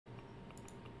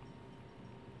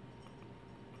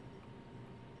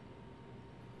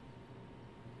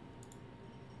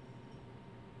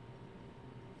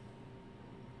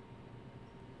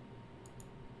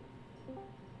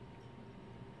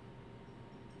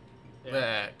Yeah.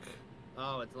 Back.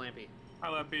 Oh, it's Lampy. Hi,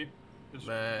 Leppy. Just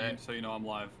Back. so you know, I'm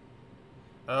live.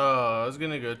 Oh, I was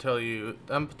gonna go tell you.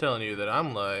 I'm telling you that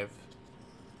I'm live.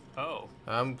 Oh.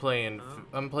 I'm playing. Oh.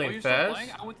 I'm Oh, playing you're still Phas. playing?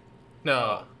 I went. No,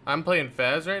 Oh. I'm playing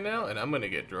Phas right now, and I'm gonna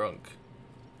get drunk.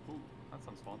 Ooh, that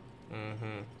sounds fun.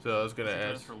 So I was gonna You should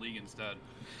join us ask. for League instead.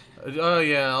 Oh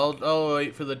yeah, I'll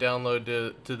wait for the download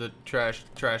to the trash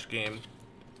game.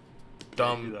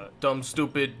 Yeah, you do that. Dumb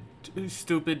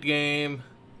stupid game.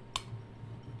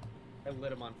 I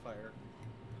lit him on fire.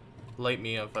 Light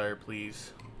me on fire,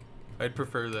 please. I'd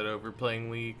prefer that over playing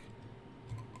League.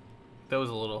 That was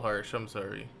a little harsh. I'm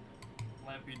sorry.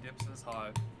 Lampy dips is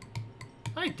high.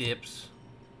 Hi, Dips.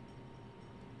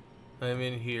 I'm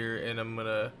in here, and I'm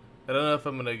gonna. I don't know if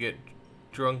I'm gonna get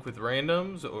drunk with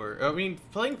randoms or. I mean,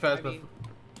 playing Phas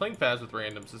with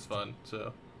randoms is fun.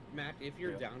 So. Mac, if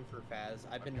you're down for Phas,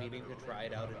 I've been meaning to try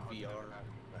it out in VR.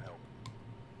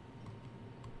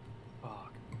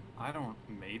 Fuck. I don't.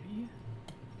 Maybe.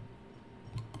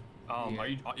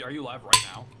 Yeah. Are you live right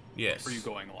now? Yes. Or are you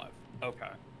going live? Okay.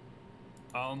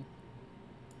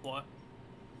 What?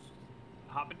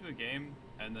 Hop into a game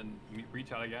and then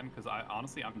reach out again because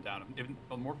honestly I'm down. If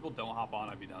more people don't hop on,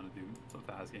 I'd be down to do some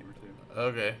fast game or two.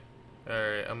 Okay. All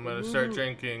right. I'm gonna start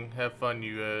drinking. Have fun,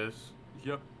 you guys.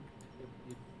 Yep.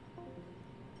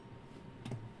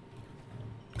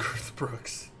 Chris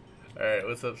Brooks. All right.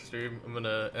 What's up, stream? I'm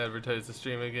gonna advertise the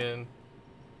stream again.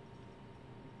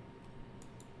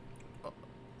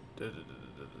 Is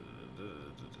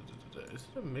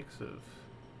it a mix of?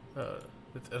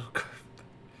 It's Edelgard.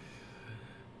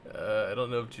 I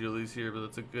don't know if Julie's here, but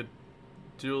that's a good.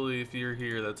 Julie, if you're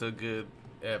here, that's a good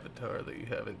avatar that you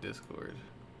have in Discord.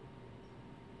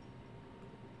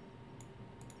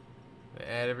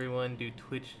 Add everyone, do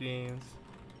Twitch streams.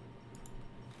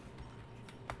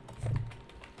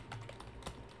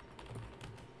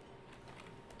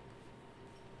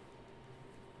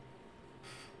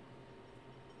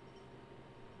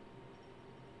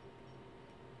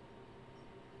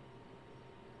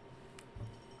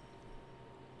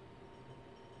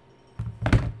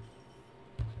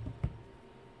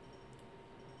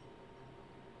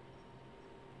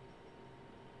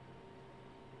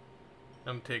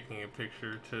 I'm taking a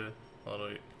picture to. Oh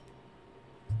wait.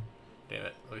 Damn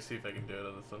it. Let me see if I can do it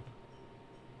on this one.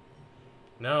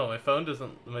 No, my phone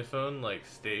doesn't. My phone like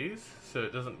stays, so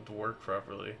it doesn't work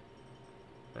properly.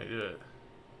 I do it.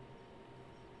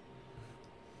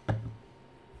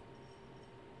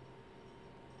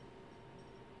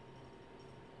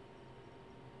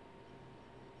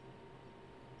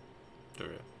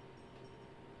 Okay.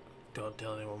 Don't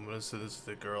tell anyone, Melissa. This is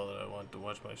the girl that I want to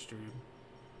watch my stream.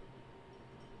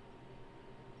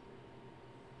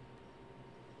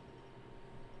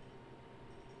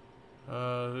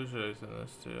 Who should I send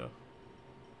this to?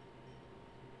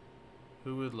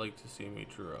 Who would like to see me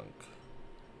drunk?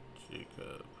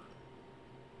 Jacob.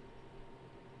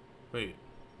 Wait.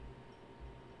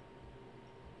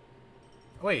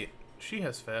 Wait, she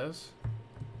has Fez.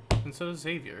 And so does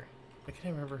Xavier. I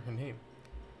can't remember her name.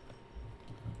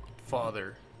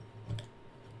 Father.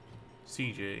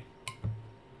 CJ.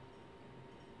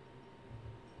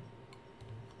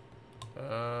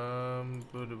 Blah,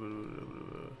 blah, blah, blah,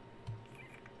 blah.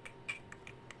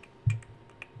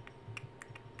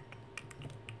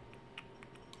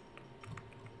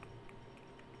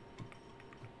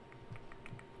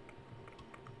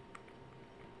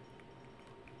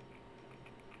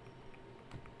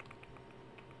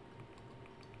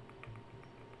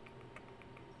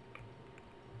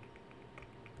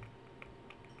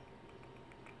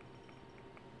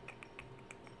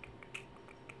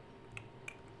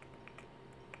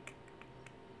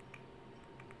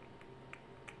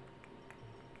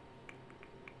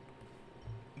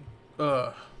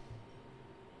 Ugh.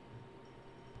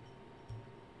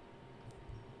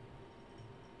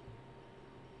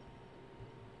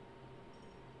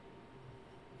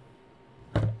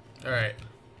 All right.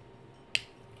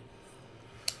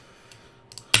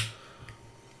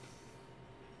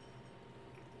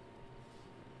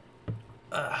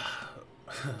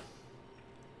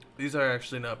 These are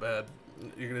actually not bad.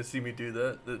 You're gonna see me do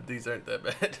that. These aren't that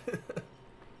bad.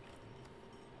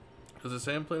 Does it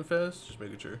say I'm playing fast? Just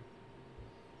making sure.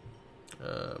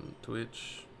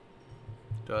 Twitch.tv.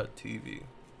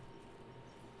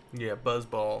 Yeah,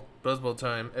 Buzzball. Buzzball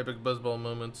time. Epic Buzzball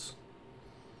moments.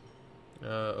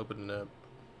 Open an app.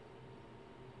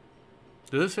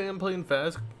 Does it say I'm playing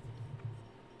fast?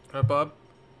 Bob?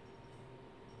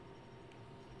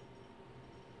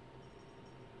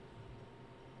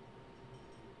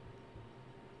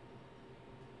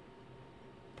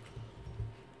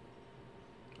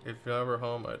 If I were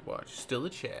home, I'd watch. Still a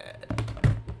Chad.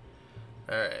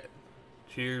 Alright.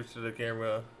 Cheers to the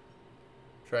camera.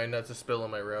 Try not to spill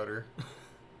on my router.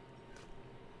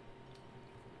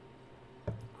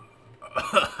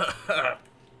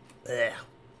 Yeah.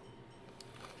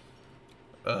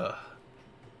 Alright,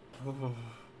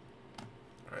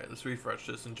 let's refresh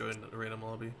this and join the random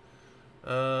lobby.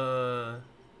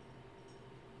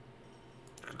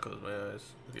 Close my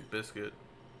eyes. Okay, biscuit.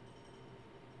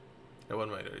 That one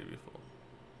might already be full.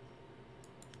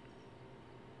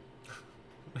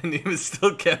 My name is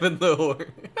still Kevin the Whore.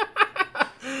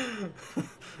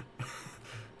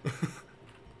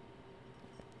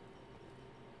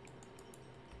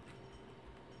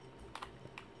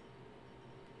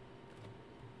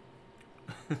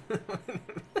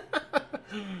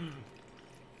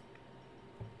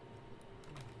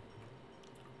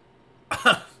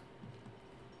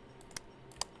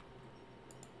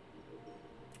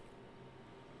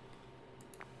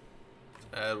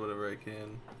 Add whatever I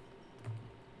can.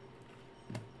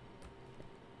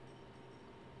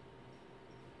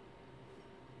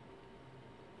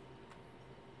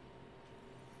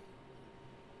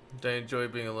 I enjoy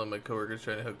being alone. My coworker's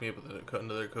trying to hook me up with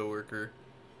another coworker.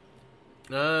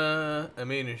 I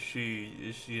mean, I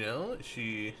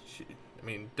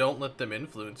mean, don't let them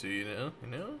influence you, you know?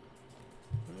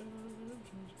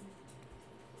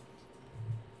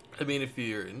 I mean, if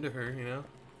you're into her, you know?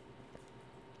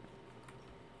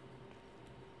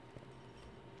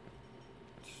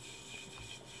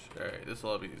 Alright, this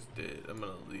lobby is dead. I'm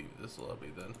gonna leave this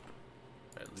lobby then.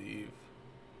 I leave.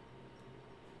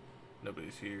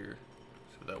 Nobody's here.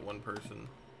 So that one person.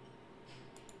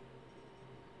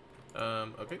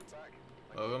 Okay.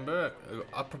 Welcome back.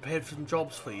 I prepared some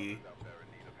jobs for you.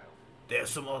 There's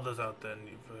some others out there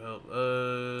need for help.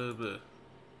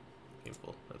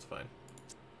 Painful. That's fine.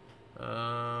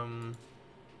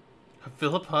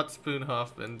 Philip Hotspoon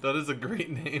Hoffman. That is a great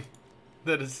name.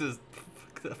 That is his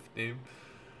fucked up name.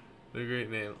 A great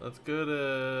name. Let's go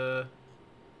to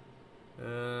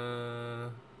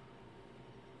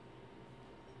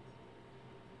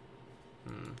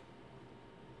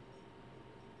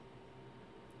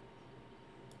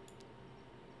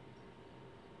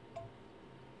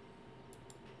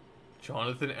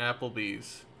Jonathan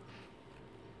Applebee's.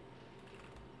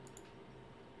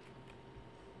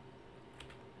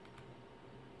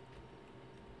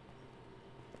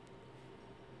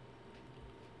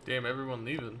 Damn, everyone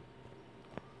leaving.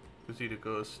 Go see the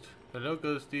ghost. Hello,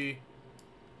 ghosty.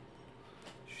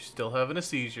 She's still having a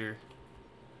seizure.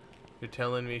 You're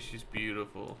telling me she's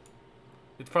beautiful.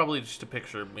 It's probably just a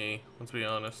picture of me, let's be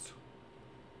honest.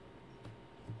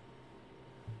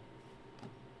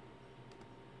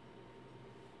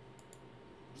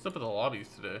 What's up with the lobbies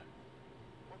today?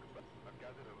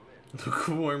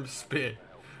 Lukewarm spit.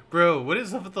 Bro, what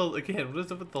is up with what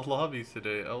is up with the lobbies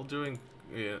today? I'll join,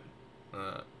 yeah.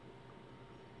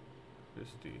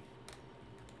 Christy.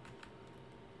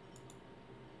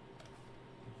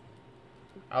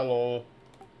 Hello.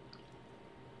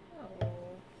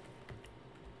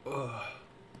 Ugh.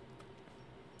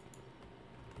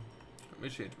 Let me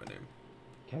change my name.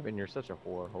 Kevin, you're such a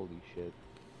whore. Holy shit.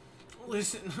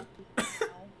 Listen. At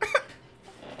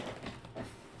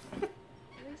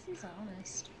least he's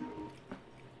honest.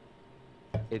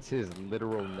 It's his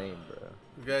literal name, bro.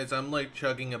 Guys, I'm like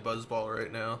chugging a buzzball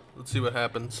right now. Let's see what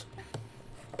happens.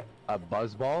 A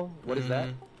buzzball? What is that?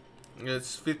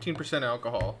 It's 15%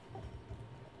 alcohol.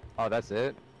 Oh, that's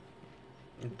it?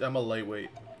 I'm a lightweight.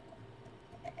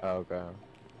 Oh, okay.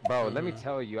 Bro, let me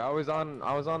tell you, I was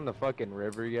on the fucking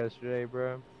river yesterday,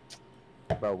 bro.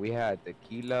 Bro, we had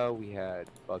tequila, we had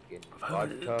fucking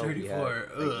vodka, we had,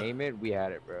 like, name it, we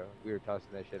had it, bro. We were tossing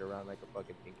that shit around like a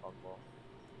fucking ping pong ball.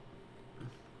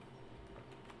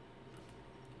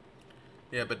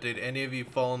 Yeah, but did any of you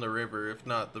fall in the river? If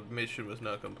not, the mission was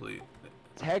not complete.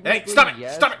 Technically, hey, stop it!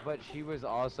 yes, Stop it! But she was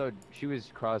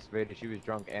crossfaded, she was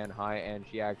drunk and high, and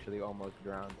she actually almost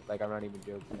drowned. Like, I'm not even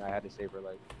joking, I had to save her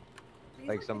life.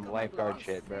 Like some lifeguard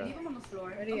shit, bro. Leave them on the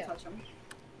floor. Don't touch them.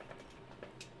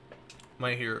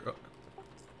 My hero.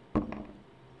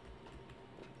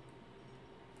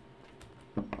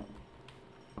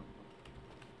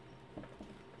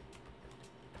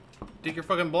 Take your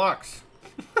fucking blocks.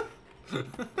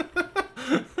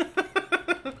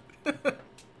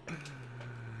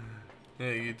 Yeah,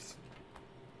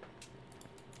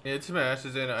 it's Smash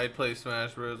is in. I'd play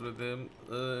Smash Bros with him.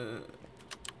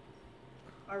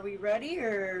 Are we ready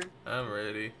or? I'm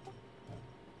ready.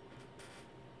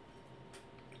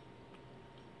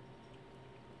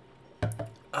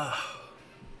 Ah,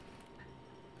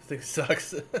 this thing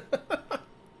sucks. This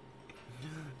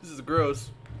is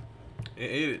gross. I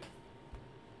ate it.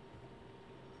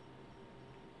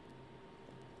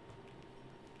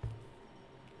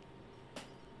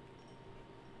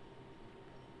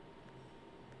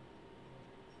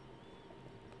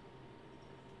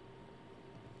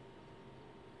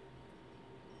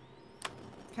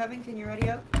 Kevin, can you ready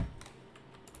up?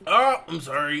 Oh, I'm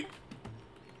sorry.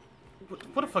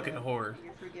 What a fucking whore.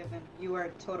 You're forgiven. You are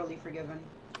totally forgiven.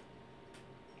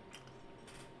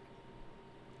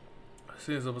 As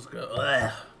soon as I was go.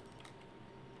 Ugh.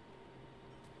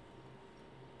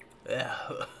 Yeah.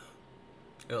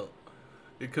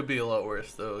 It could be a lot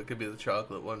worse though. It could be the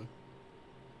chocolate one.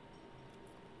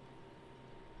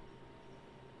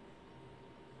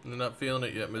 I'm not feeling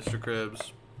it yet, Mr. Krabs.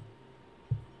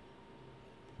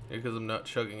 Because I'm not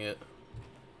chugging it.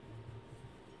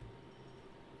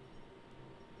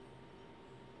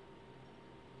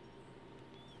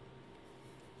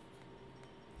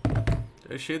 Did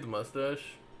I shave the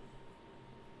mustache?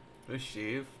 Did I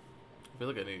shave? I feel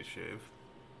like I need to shave.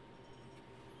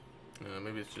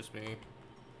 Maybe it's just me.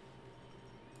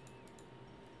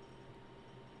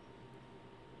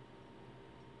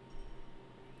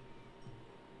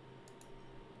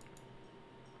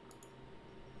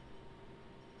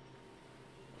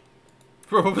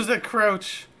 Bro, what was that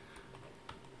crouch?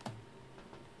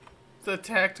 It's a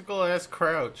tactical ass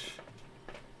crouch.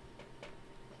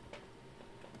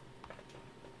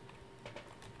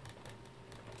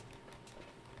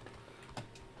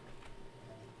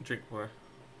 Drink more.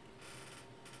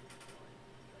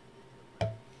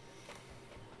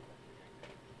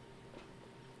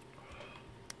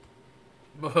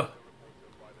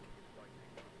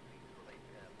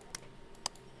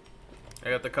 I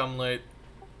got the cum light.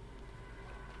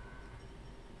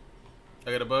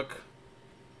 I got a book.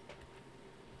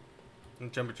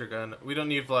 And temperature gun. We don't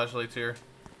need flashlights here.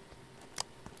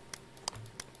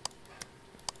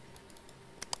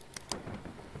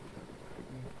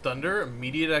 Thunder,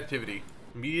 immediate activity.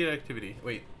 Immediate activity.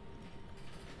 Wait.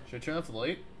 Should I turn off the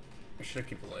light? Or should I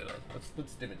keep the light on?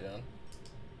 Let's dim it down.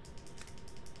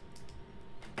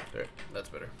 There, that's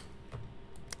better.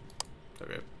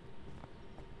 Okay.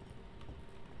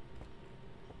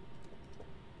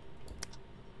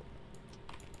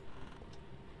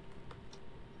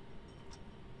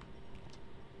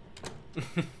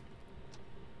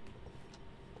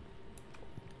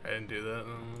 I didn't do that.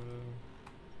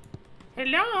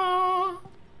 Hello,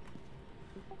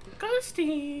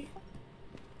 Ghosty.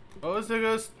 What was the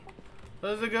ghost?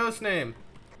 What was the ghost name?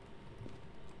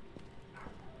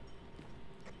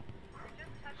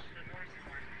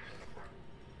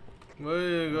 What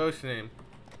is the ghost name?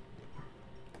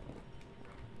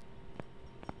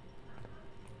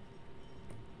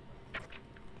 Did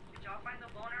y'all find the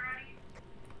bone already?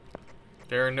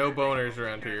 There are no boners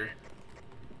around here.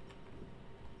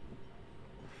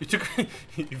 You took,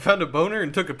 you found a boner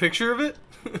and took a picture of it?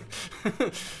 It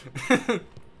wasn't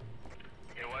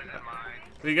mine.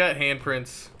 We got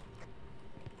handprints.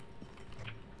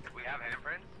 We have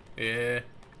handprints? Yeah. Did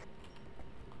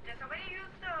somebody use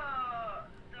the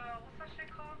what's that shit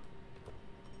called?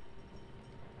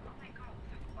 Oh my god,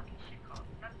 what's that fucking shit called?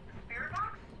 That's the spirit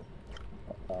box?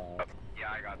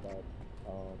 Yeah, I got that.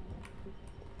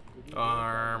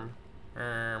 I'm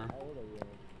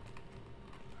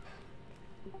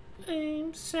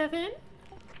 7.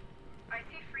 I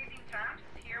see freezing temps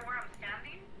here where I'm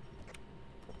standing.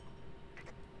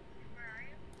 Where are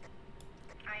you?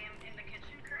 I am in the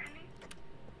kitchen currently.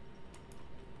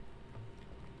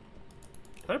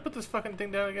 How do I put this fucking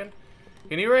thing down again?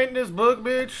 Can you write in this book,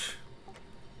 bitch?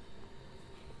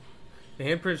 The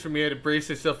handprints from me had to brace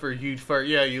yourself for a huge fart.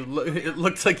 Yeah, it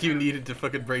looked like you needed to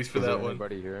fucking brace for that one.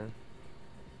 Anybody here?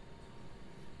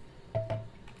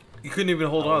 You couldn't even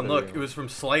hold on. Look, it was from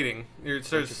sliding. It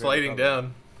started sliding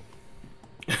down.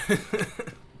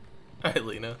 Hi,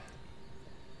 Lena.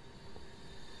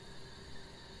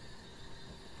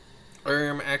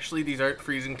 Actually, these aren't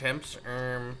freezing temps.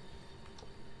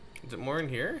 Is it more in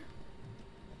here?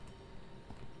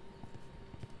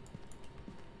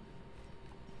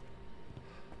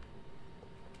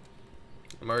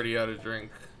 I'm already out of drink.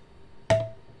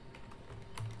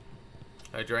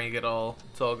 I drank it all.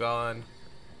 It's all gone.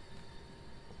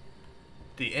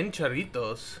 The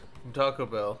enchiritos from Taco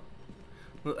Bell.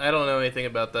 I don't know anything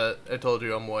about that. I told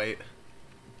you I'm white.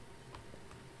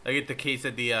 I get the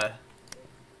quesadilla.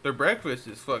 Their breakfast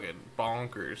is fucking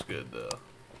bonkers good though.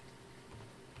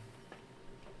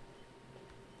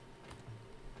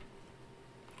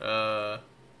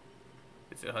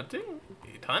 Is it hunting?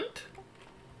 It hunt?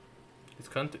 It's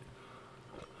hunting.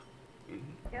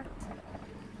 Yeah.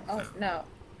 Oh, no.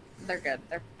 They're good.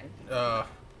 They're fine.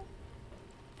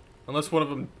 Unless one of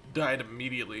them died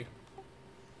immediately.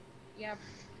 Yeah,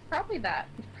 probably that.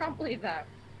 Probably that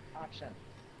option.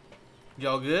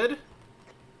 Y'all good?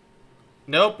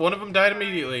 Nope, one of them died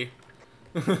immediately.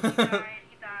 He died.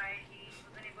 He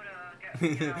wasn't able to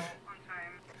get out on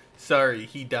time. Sorry,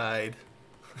 he died.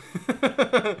 He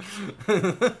sucks.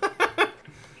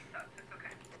 It's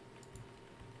okay.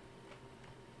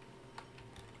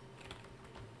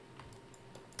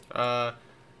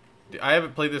 I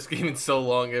haven't played this game in so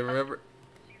long. I remember.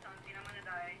 She's on scene. I'm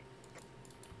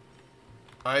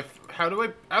gonna die. How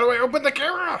do I open the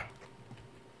camera?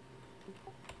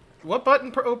 What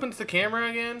button opens the camera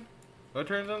again? What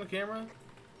turns on the camera?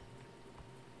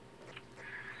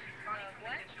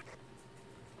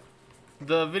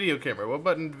 The video camera. What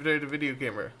button did the video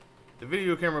camera? The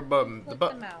video camera button. Click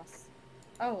the mouse.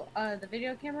 Oh, the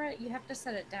video camera, you have to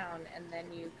set it down and then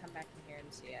you come back in here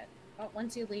and see it. Oh,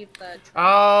 once you leave the truck.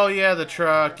 Oh, yeah, the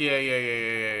truck. Yeah. Okay, you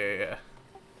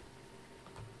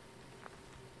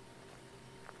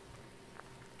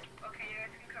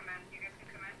guys can come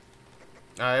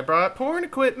in. I brought porn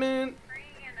equipment. Bring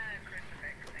in a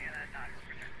crucifix and a dog's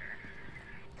protector.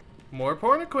 More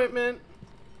porn equipment.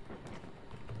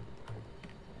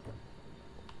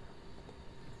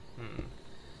 The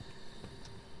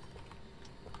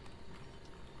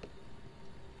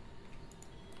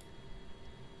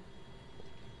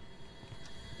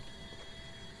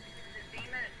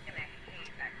demon is gonna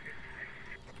hate that crucifix.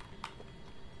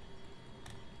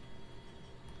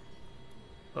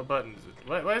 What button is it?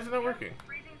 Why is it not working?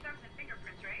 Freezing thumbs and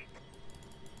fingerprints, right?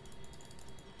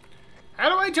 How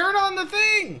do I turn on the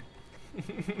thing? I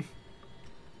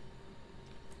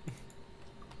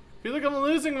feel like I'm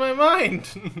losing my mind.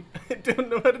 I don't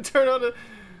know how to turn on a...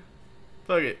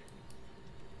 Fuck it.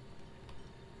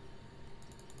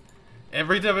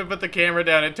 Every time I put the camera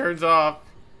down, it turns off.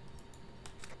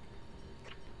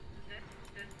 This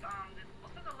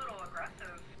looks like a little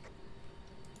aggressive.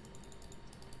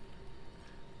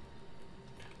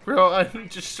 Bro, I'm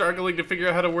just struggling to figure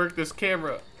out how to work this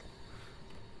camera.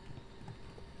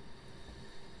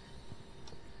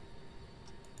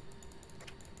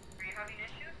 Are you having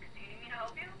issues? Do you need me to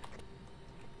help you?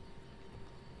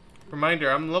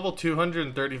 Reminder, I'm level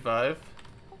 235.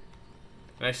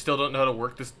 And I still don't know how to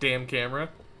work this damn camera.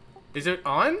 Is it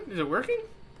on? Is it working?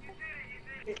 You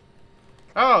did it.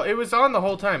 Oh, it was on the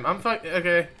whole time. I'm fine.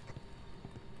 Okay.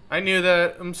 I knew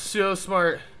that. I'm so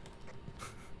smart.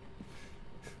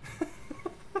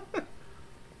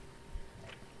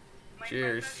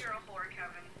 Cheers. Says you're a whore,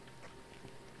 Kevin.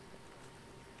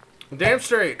 Damn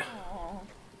straight. Aw. Who's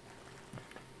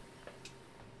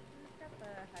got the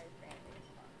high sanity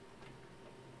spot?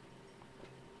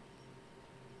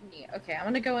 Yeah, okay, I'm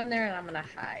gonna go in there and I'm gonna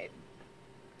hide.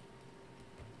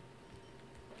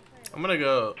 I'm gonna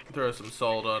go throw some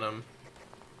salt on him.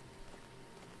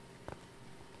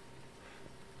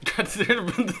 God,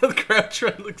 the crouch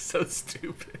run looks so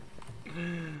stupid.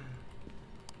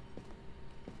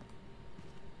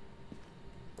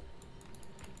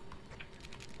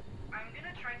 I'm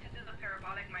gonna try to do the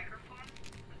parabolic microphone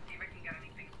and see if I can get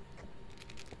anything.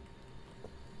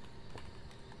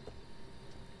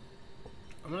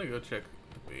 I'm gonna go check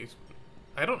the basement.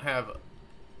 I don't have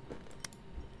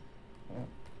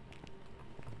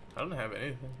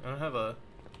anything. I don't have a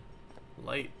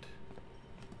light.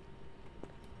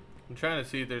 I'm trying to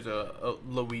see if there's a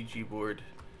Luigi board.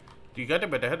 Do you got a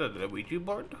Luigi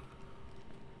board?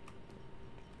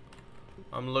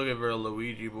 I'm looking for a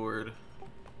Luigi board.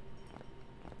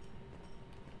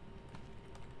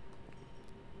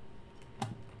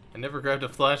 I never grabbed a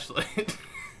flashlight. Okay,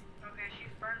 she's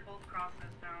burned both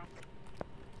crosses now.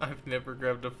 I've never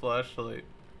grabbed a flashlight.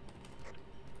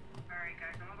 Alright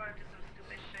guys, I'm about to do some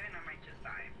stupid shit and I might just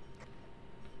die.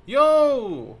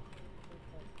 Yo!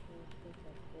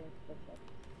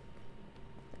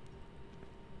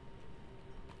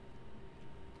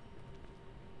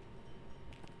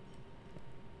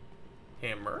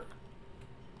 Hammer?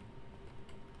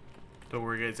 Don't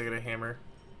worry guys, I got a hammer.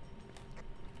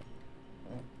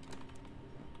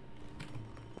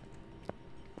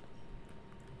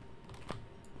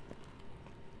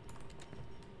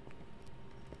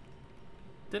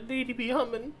 The lady be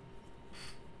humming.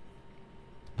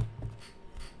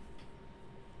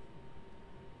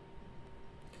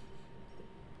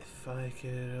 If I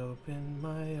could open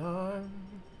my arms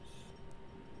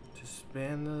to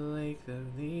span the length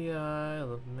of the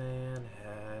Isle of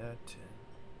Manhattan,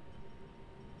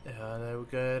 and I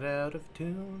got out of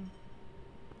tune.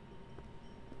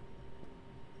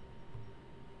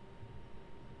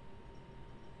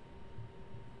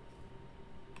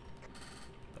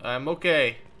 I'm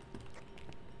okay.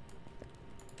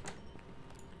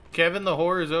 Kevin the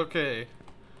whore is okay.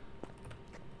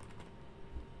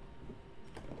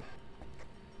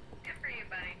 Good for you,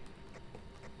 buddy.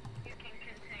 You can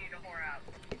continue to whore out.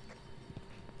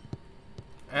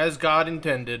 As God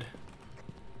intended.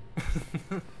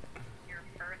 Your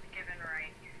birth-given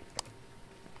right.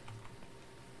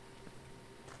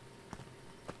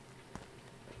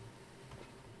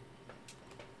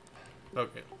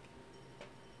 Okay.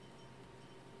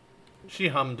 She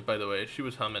hummed, by the way. She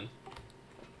was humming.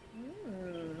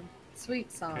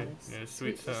 Sweet songs. Yeah,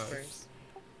 sweet songs. whispers.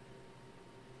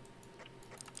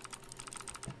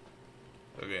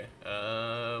 Okay.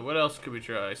 What else could we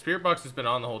try? Spirit box has been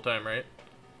on the whole time, right?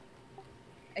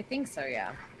 I think so,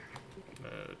 yeah.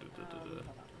 I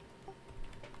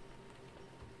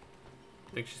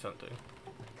think she's hunting.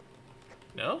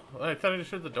 No? Oh, I thought I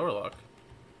just heard the door lock.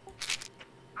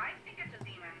 I think it's a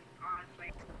demon,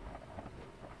 honestly.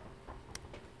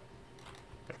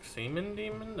 Like semen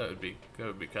demon? That would be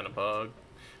kind of bug.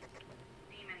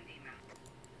 Demon.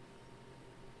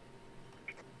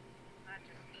 Not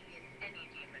just any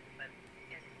demon, but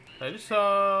it's I demon. just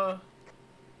saw.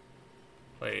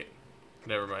 Wait.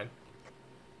 Never mind.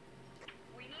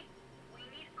 We need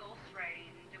ghostwriting.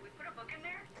 Did we put a book in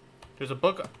there? There's a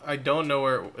book. I don't know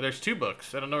where. There's 2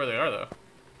 books. I don't know where they are though.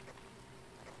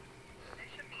 They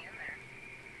should be in there.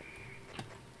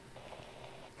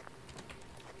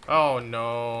 Oh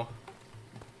no.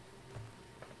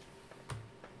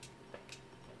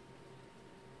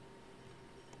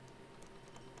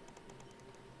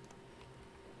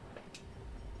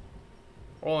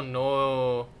 Oh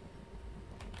no.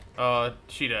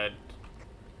 She died.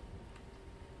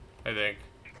 I think.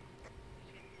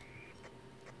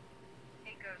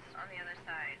 Hey, ghost on the other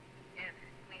side. If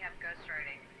we have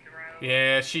ghostwriting, throw.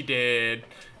 Yeah, she did.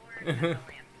 Or the lamp.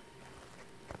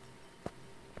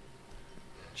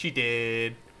 She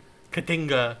did.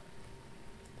 Katinga.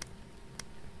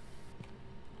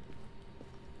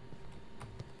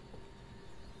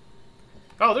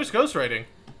 Oh, there's ghostwriting.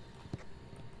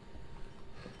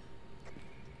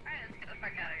 Alright, let's get the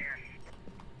fuck out of here.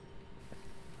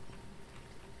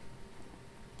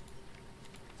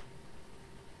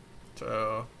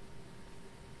 So,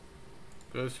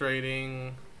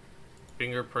 ghostwriting,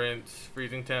 fingerprints,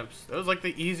 freezing temps. That was like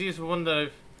the easiest one that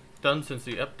I've done since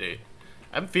the update.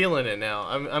 I'm feeling it now.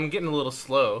 I'm getting a little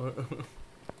slow.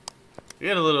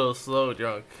 Get a little slow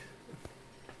drunk.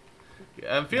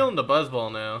 Yeah, I'm feeling the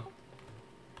buzzball now.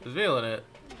 Just feeling it.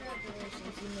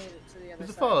 Congratulations, you made it to the other There's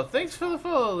a side. follow. Thanks for the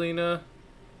follow, Lena.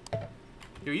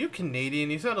 Yo, you Canadian?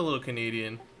 You sound a little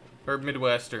Canadian. Or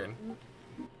Midwestern.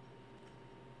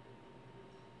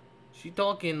 She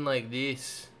talking like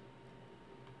this.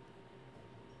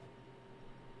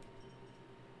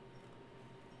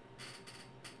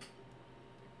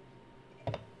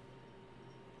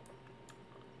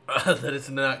 That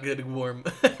is not good warm.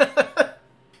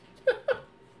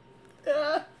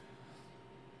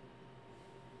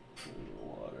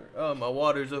 Water. Oh, my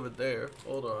water's over there.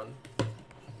 Hold on.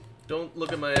 Don't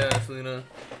look at my ass, Lena.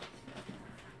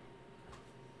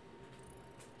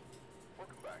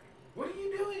 Welcome back. What are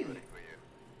you doing?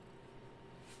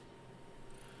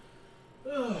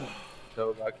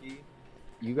 So lucky.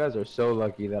 You guys are so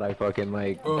lucky that I fucking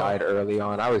like Ugh. died early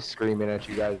on. I was screaming at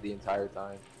you guys the entire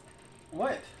time.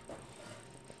 What?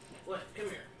 What? Come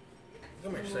here.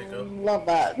 Come here, psycho. Love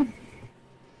that.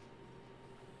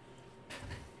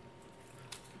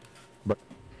 But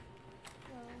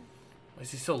Why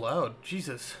is he so loud?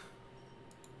 Jesus.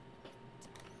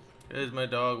 Guys, my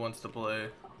dog wants to play.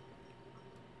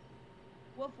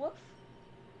 Woof woof.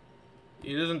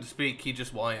 He doesn't speak, he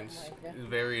just whines. Oh my God. It's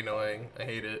very annoying. I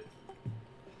hate it.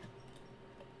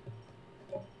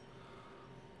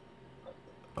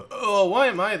 Oh, why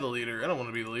am I the leader? I don't want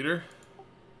to be the leader.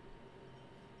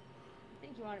 I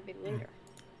think you want to be the leader.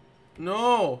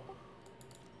 No!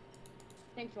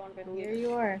 I think you want to be the Here leader.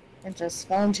 you are. It just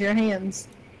fell into your hands.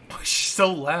 She's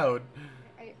so loud.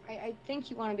 I think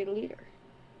you want to be the leader.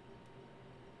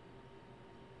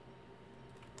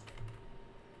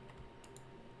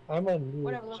 I'm on mute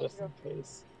Whatever, let me just in go.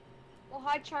 case. Well,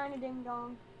 hi, China Ding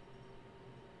Dong.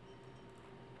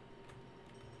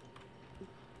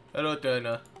 Hello,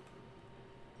 Dana.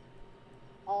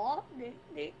 Aw,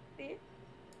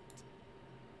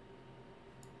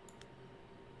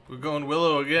 We're going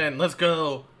Willow again. Let's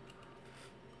go.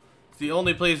 It's the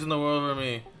only place in the world for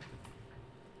me.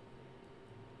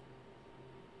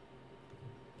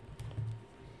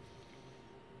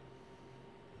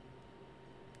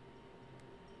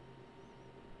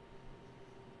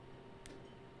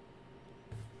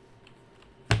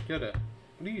 Yoda,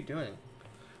 what are you doing?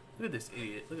 Look at this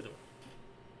idiot. Look at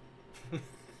him.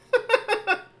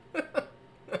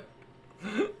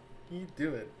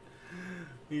 doing?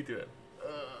 What are you doing?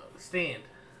 Stand.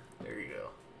 There you go.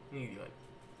 What are you doing?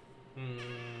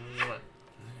 Mwah.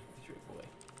 Straight boy.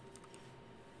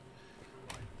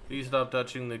 Please stop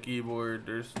touching the keyboard.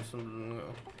 There's some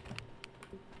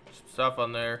stuff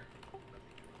on there.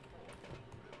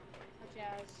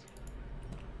 Jazz.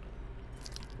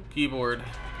 Keyboard.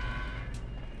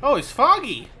 Oh, it's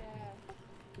foggy. Yeah.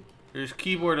 There's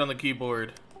keyboard on the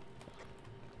keyboard.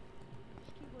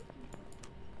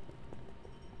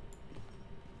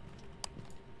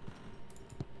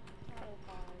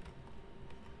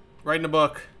 Right in the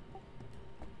book.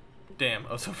 Damn,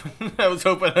 I was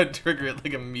hoping I'd trigger it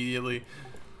like immediately.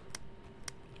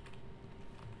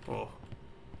 Whoa.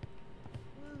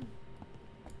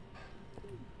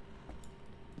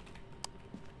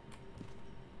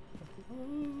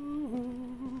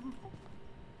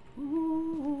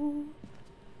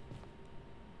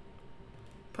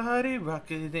 Party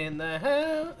rockers in the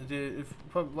house. Dude,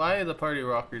 why are the party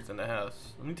rockers in the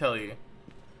house? Let me tell you.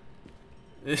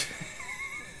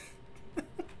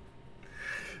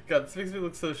 God, this makes me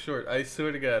look so short. I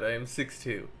swear to God, I am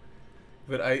 6'2".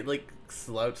 But I, like,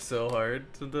 slouch so hard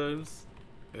sometimes.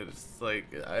 It's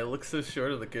like, I look so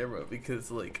short on the camera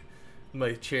because, like,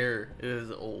 my chair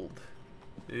is old.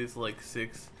 It is, like,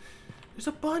 6. There's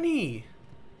a bunny!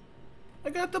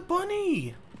 I got the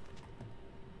bunny!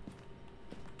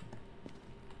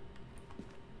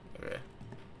 Okay.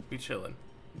 Be chillin'.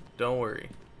 Don't worry.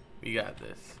 We got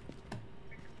this.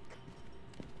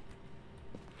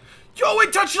 Yo, I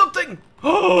touched something!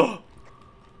 Oh!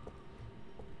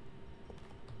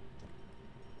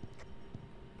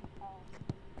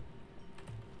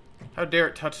 How dare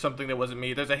it touch something that wasn't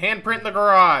me? There's a handprint in the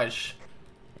garage!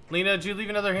 Lena, did you leave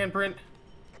another handprint?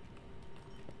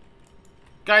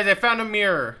 Guys, I found a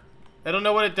mirror. I don't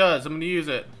know what it does. I'm gonna use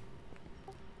it.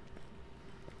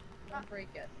 Don't break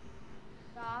it.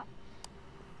 Stop.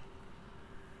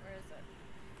 Where is it?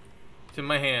 It's in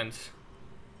my hands.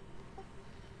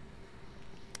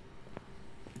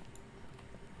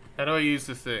 How do I use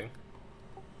this thing?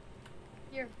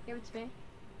 Here, give it to me.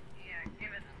 Yeah, give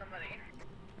it to somebody.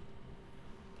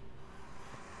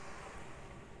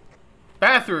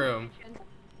 Bathroom!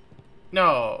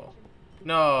 No.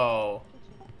 No.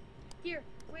 Here,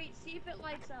 wait, see if it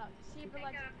lights up. See if it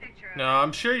lights up. Take a picture of No,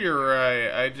 I'm sure you're right.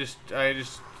 I just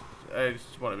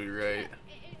want to be right.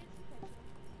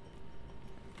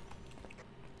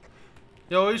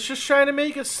 Yo, he's just trying to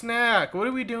make a snack. What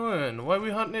are we doing? Why are we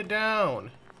hunting it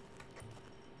down?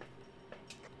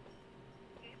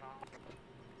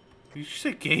 Did you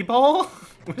say gay ball?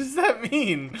 What does that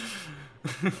mean?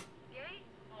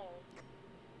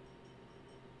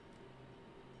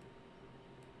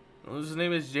 Well, his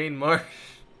name is Jane Marsh.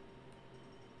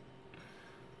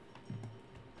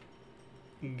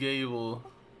 Gable.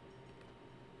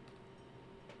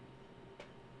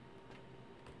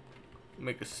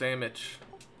 Make a sandwich.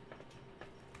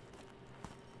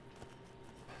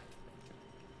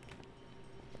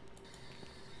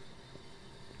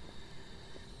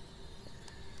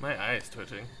 My eye is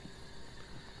twitching.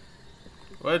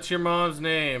 What's your mom's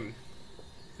name?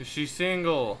 Is she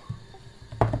single?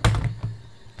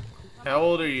 How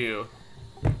old are you?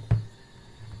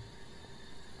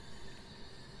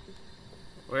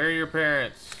 Where are your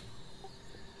parents?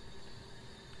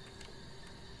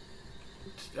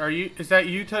 Is that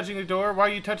you touching the door? Why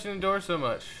are you touching the door so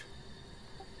much?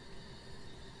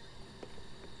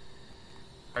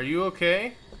 Are you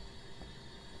okay?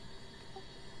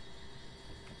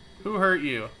 Who hurt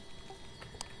you?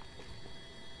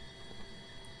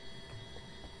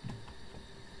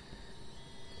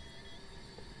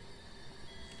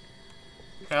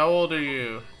 How old are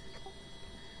you?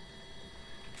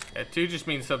 Yeah, 2 just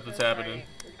means something's happening.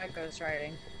 We got ghost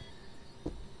riding.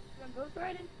 You want ghost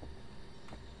riding?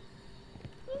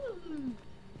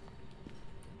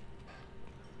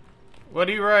 What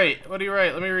do you write? What do you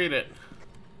write? Let me read it.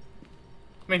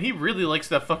 Man, he really likes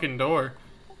that fucking door.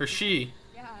 Or she.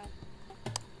 Yeah.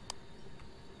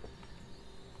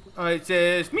 Oh, it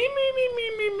says me me me me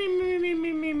me me me me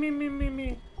me me me me me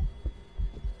me.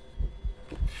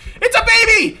 It's a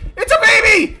baby! It's a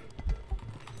baby!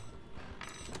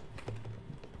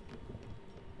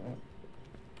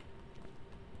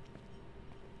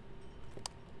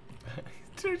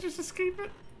 Did I just escape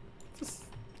it? Just...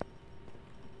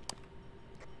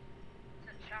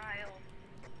 It's a child.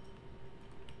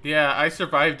 Yeah, I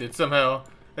survived it somehow.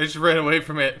 I just ran away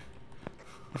from it.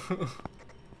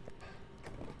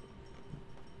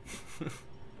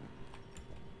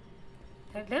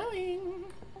 Hello.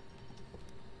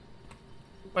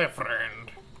 My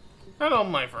friend. Hello,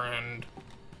 my friend.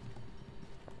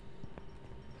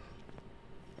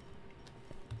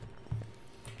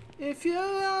 If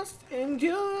you're lost and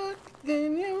you're lost,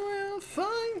 then you will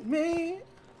find me.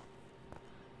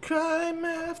 Crime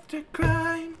after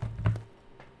crime.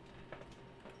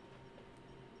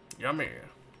 Yummy.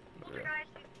 Guys,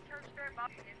 turn spirit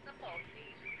box and it's simple.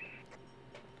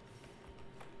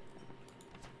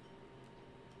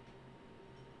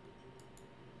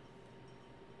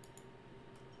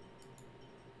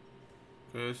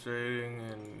 Ghost rating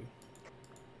and...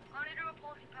 I want to do a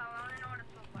pulsing power. I want to know what it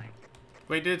feels like.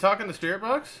 Wait, did it talk in the spirit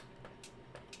box?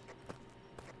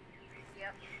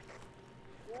 Yep.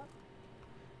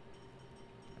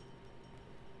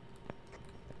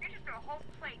 You just threw a whole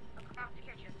plate across the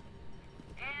kitchen.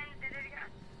 And did it again.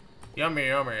 Yummy,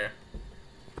 yummy.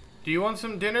 Do you want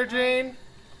some dinner, Jane?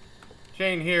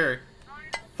 Jane, here.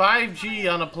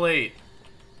 5G on a plate.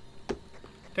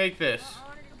 Take this. I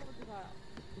want to do a pulsing power.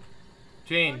 I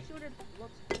Jane. want to see what it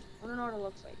looks like. I want to know what it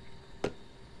looks like.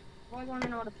 I want to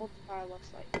know what a pulsing power looks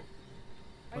like. Like,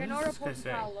 What I know is what a this guy pulsing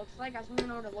saying? power looks like. I just want to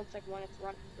know what it looks like when it's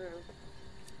running through.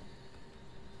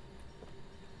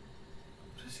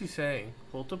 What is he saying?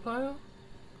 Multipile?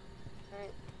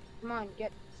 Alright. Come on,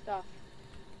 get stuff.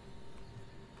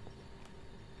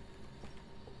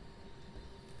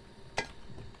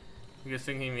 I'm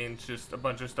guessing he means just a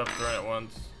bunch of stuff to run at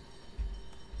once.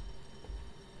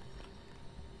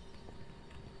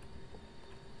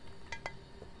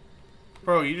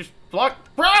 Bro, you just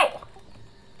blocked. Bro!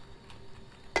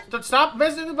 Stop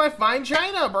messing with my fine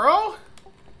china, bro!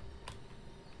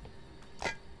 I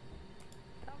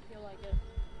don't feel like it.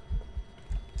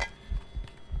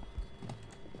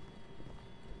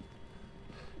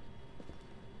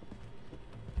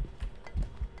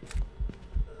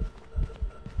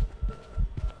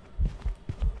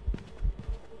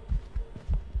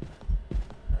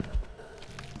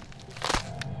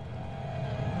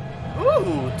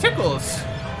 Ooh, tickles!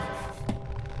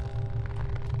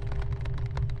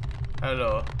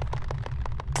 Hello.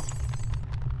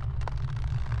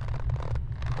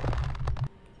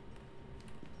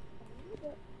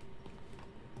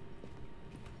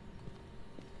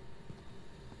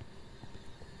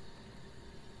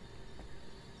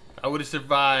 I would have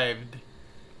survived.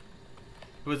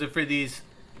 Was it for these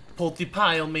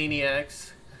multi-pile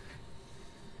maniacs?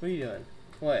 What are you doing?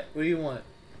 What? What do you want?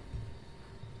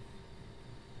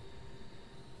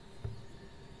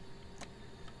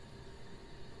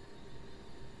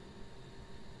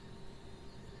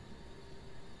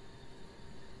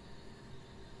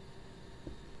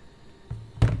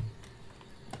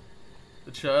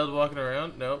 The child walking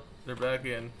around? Nope, they're back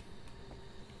in.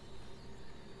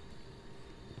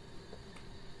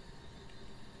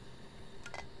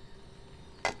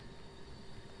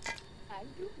 I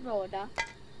do Rhoda.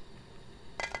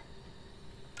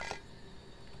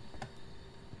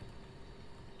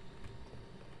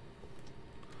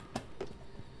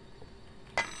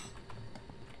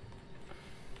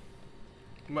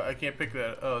 I can't pick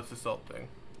that. Oh, it's a salt thing.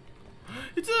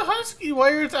 It's a husky.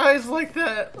 Why are its eyes like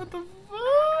that? What the fuck?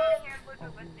 Here, look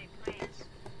at what they please.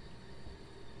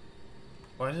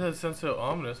 Why does that sound so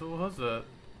ominous? What was that?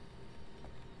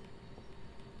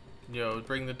 Yo,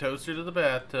 bring the toaster to the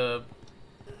bathtub.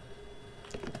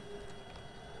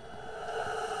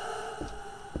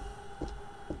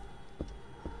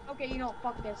 Okay, you know,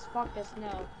 fuck this,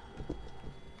 no.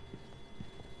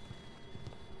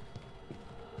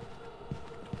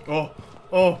 Oh,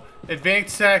 oh,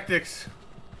 advanced tactics.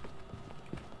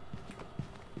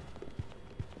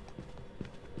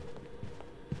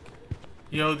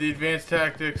 Yo, the advanced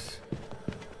tactics.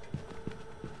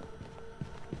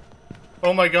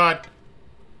 Oh my god.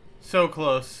 So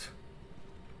close.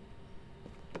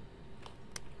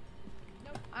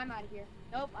 Nope, I'm out of here.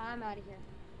 Nope, I'm out of here.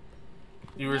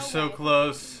 You were No so way.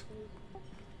 close.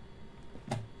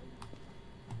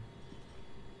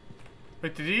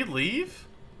 Wait, did he leave?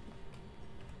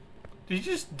 Did he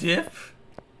just dip?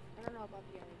 I don't know about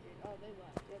the other dude. Oh, they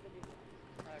left. The other dude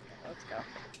left. Okay, let's go.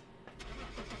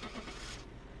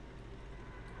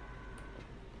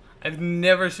 I've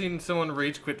never seen someone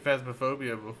rage quit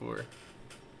Phasmophobia before.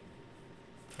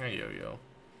 Hey, yo.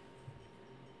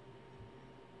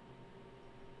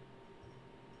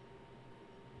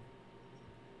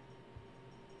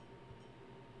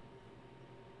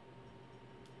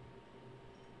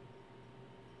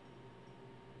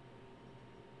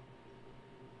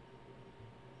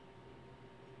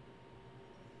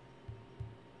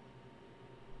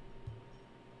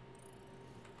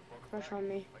 Crush on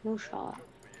me. No shot.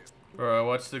 Bro, I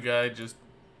watched the guy just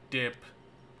dip.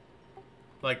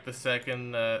 Like the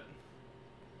second that...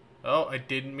 Oh, I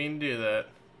didn't mean to do that.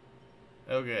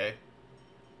 Okay.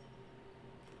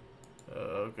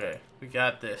 Okay. We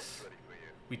got this.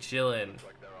 We chillin'.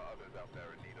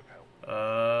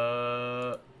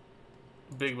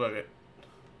 Big bucket.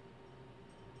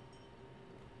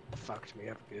 Fucked me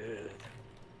up good.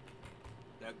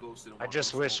 That goes to the I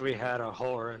just wish we had a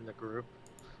whore in the group.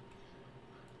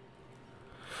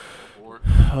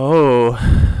 Oh.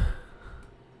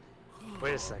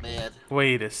 Wait a second. Man.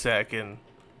 Wait a second.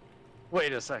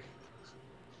 Wait a second.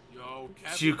 Yo,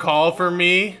 Kevin, Did you call for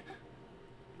me?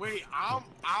 Wait, I'm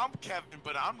Kevin,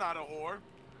 but I'm not a whore.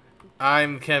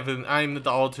 I'm Kevin. I'm the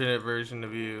alternate version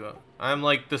of you. I'm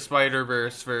like the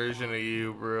Spider-Verse version of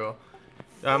you, bro.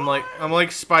 I'm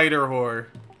like Spider Whore.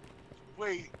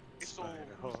 Wait, so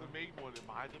who's the main one? Am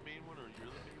I the main one or you're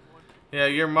the main one?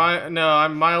 Yeah, no,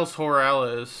 I'm Miles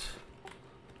Morales.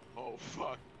 Oh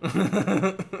fuck.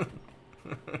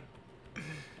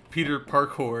 Peter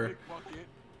Parkour. Big bucket.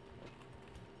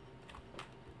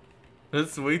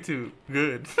 That's way too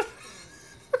good.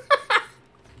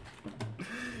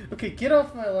 Okay, get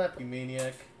off my lap, you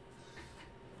maniac.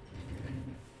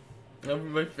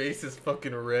 My face is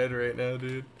fucking red right now,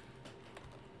 dude.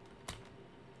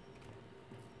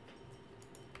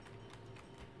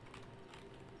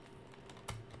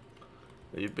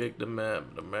 You pick the map.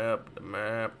 What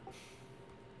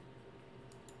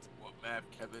map,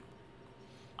 Kevin?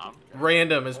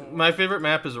 Random is my favorite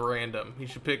map. Is random. You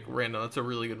should pick random. That's a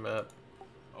really good map.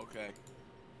 Okay.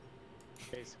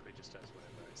 Basically just does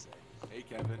whatever I say. Hey,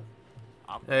 Kevin.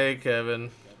 Hey,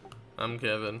 Kevin. I'm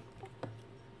Kevin.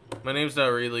 My name's not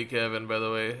really Kevin, by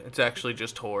the way. It's actually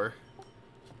just Whore.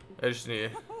 I just need.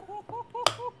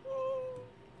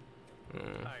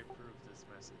 I approve this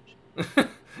message.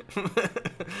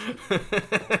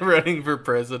 Running for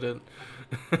president.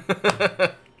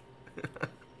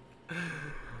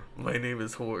 My name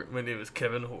is Whore. My name is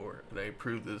Kevin Whore, and I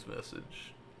approve this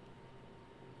message.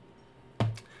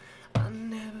 I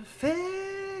never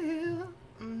fail.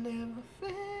 I never fail.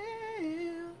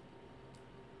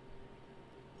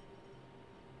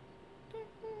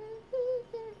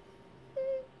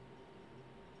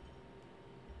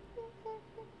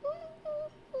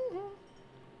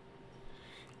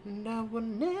 And I will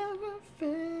never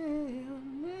fail,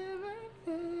 never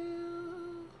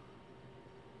fail.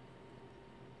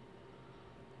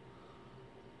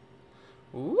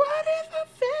 What if I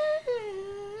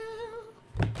fail?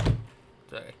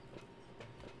 Sorry.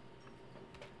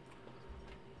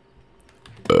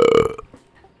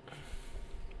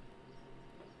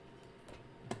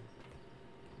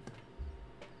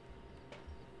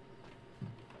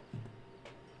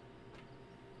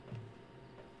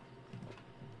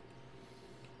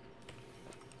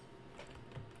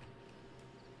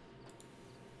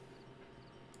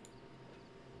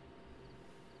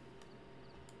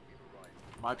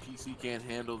 My PC can't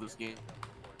handle this game.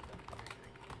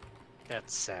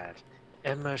 That's sad.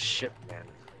 Emma Shipman.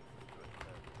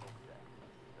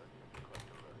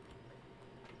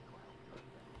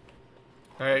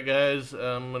 Alright guys,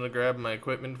 I'm gonna grab my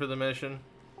equipment for the mission.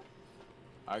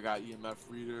 I got EMF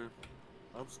reader.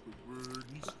 I'm Squidward.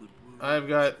 He's Squidward. I've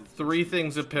got 3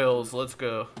 things of pills. Let's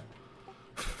go.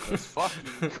 Let's fucking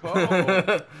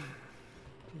go.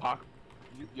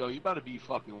 Yo, you about to be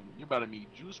fucking. You about to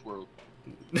meet Juice WRLD.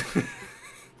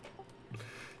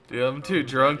 Dude, I'm too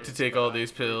drunk to take all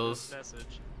these pills.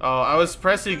 Oh, I was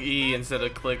pressing E instead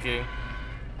of clicking.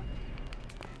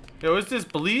 Yo, is this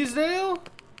Bleasdale?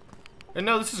 Or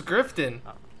no, this is Grifton.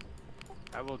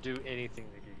 I will do anything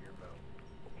to get your vote.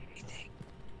 Anything.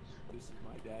 This is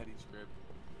my daddy's script.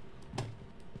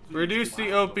 Reduce the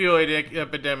opioid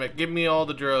epidemic. Give me all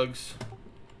the drugs.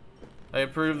 I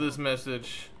approve this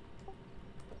message.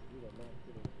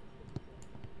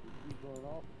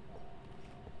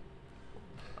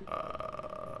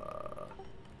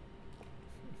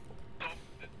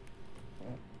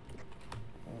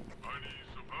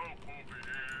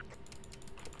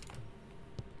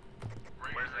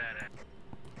 Where's that at?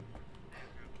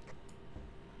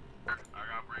 I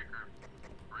got breaker.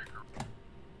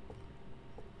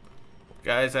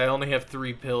 Guys, I only have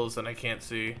 3 pills and I can't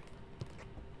see.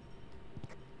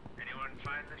 Anyone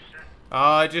find this shit?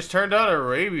 I just turned on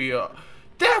Arabia.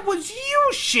 That was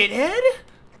you, shithead!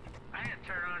 I didn't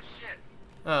turn on shit.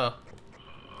 Oh.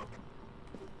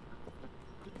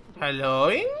 Hello?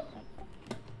 I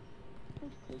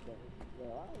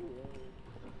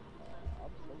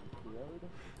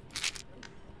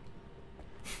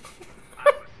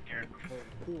was scared before.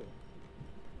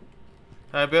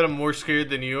 I bet I'm more scared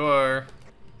than you are.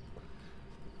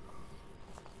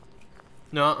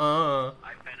 Nuh-uh.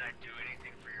 I bet I'd do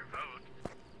anything for your vote.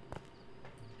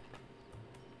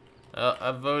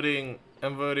 I'm voting.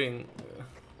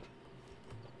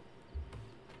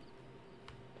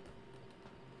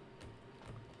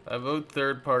 I vote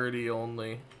third party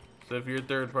only. So if you're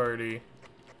third party.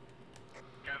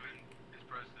 Kevin is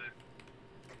president.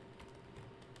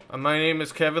 My name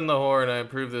is Kevin the Whore and I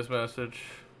approve this message.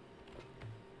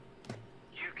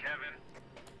 You, Kevin.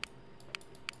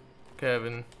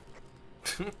 Kevin.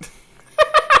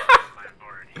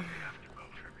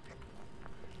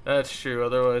 That's true,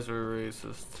 otherwise we're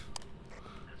racist.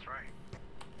 That's right.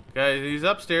 Guys, he's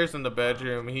upstairs in the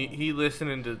bedroom. He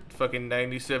listening to fucking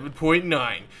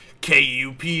 97.9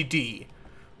 KUPD.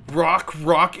 Rock,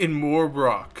 rock, and more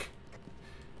rock.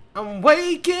 I'm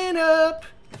waking up.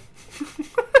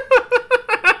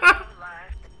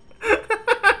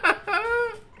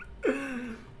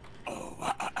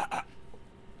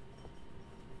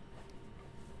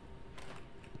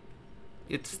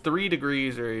 It's 3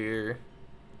 degrees right here.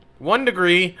 1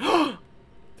 degree.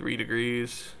 3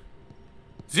 degrees.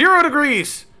 0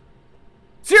 degrees.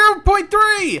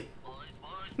 0.3.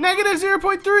 Negative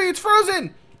 0.3. It's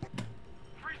frozen.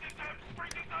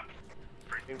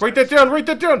 Write that down. Write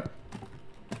that down.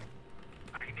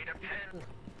 I need a pen.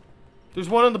 There's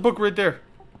one on the book right there.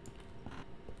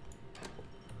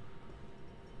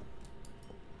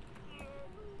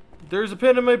 There's a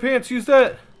pen in my pants. Use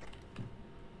that.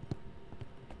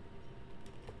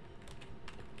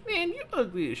 Man, you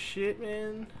ugly as shit,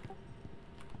 man.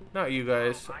 Not you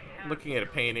guys. I'm looking at a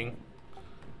painting.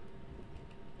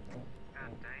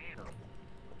 God damn.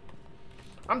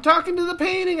 I'm talking to the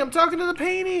painting. I'm talking to the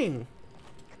painting.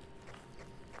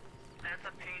 That's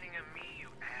a painting of me, you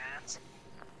ass.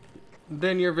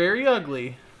 Then you're very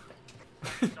ugly.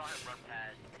 Saw him run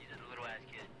past. He's a little ass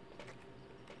kid.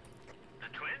 The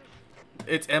twins?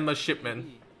 It's Emma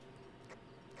Shipman.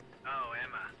 Oh,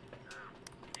 Emma.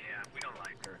 Yeah, we don't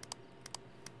like her.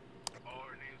 Oh,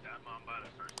 her name's Emma. I'm about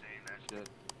to start saying that shit.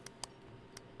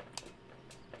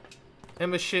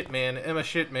 Emma Shitman. Emma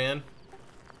Shitman.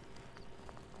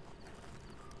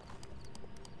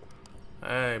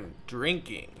 I'm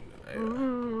drinking.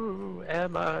 Ooh,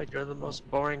 Emma, you're the most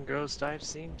boring ghost I've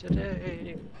seen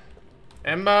today.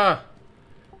 Emma!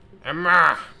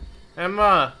 Emma!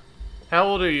 Emma! How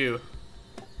old are you?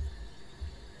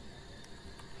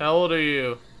 How old are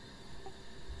you?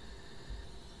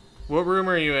 What room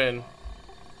are you in?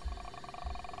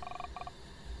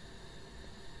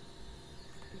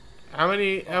 How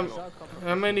many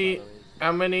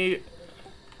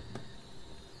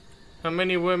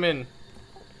women?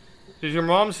 Is your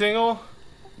mom single?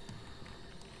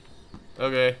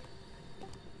 Okay.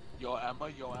 Yo, Emma,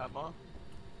 yo, Emma.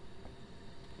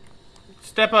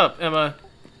 Step up, Emma.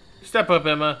 Step up,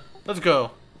 Emma. Let's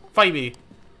go. Fight me.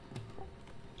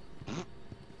 I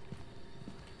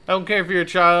don't care if you're a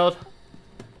child.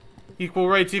 Equal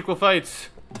rights, equal fights.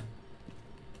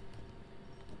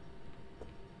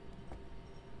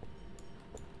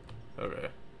 Okay.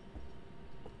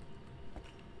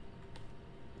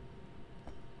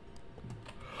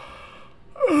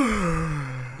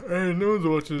 Hey, no one's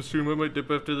watching the stream. I might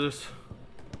dip after this.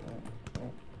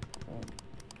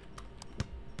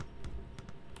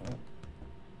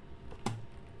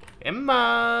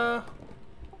 Emma!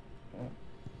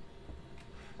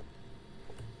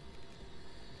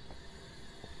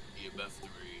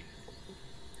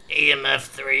 EMF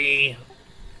 3.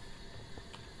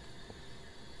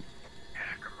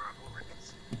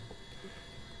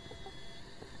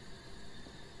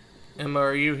 Emma,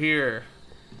 are you here?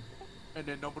 En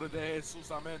el nombre de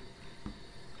Jesús, amén.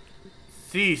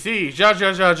 Sí, sí, ja.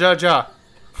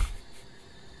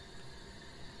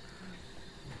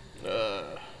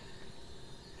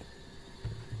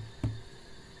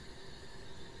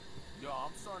 Yo,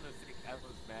 I'm starting to think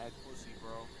Emma's mad pussy,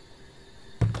 bro.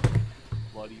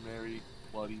 Bloody Mary,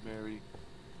 Bloody Mary.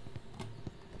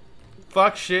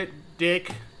 Fuck shit,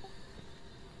 dick.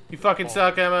 You fucking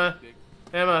suck, Emma.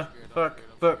 Emma, fuck.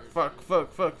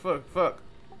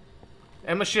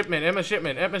 Emma Shipman.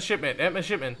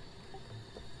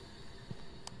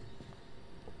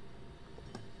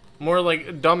 More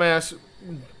like dumbass,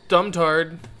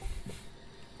 dumbtard.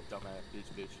 Dumbass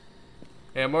bitch.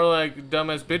 Yeah, more like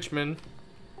dumbass bitchman.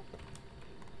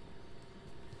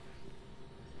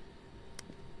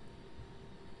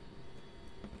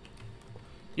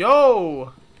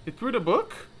 Yo! You threw the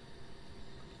book?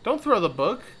 Don't throw the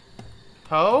book.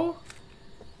 Ho?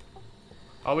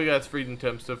 All we got is freezing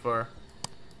temps so far.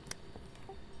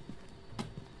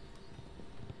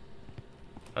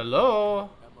 Hello?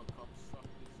 Emma, come suck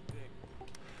this dick.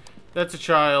 That's a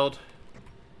child.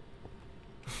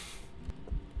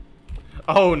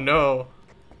 Oh no.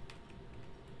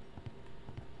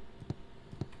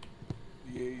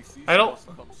 I don't.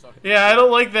 Yeah, I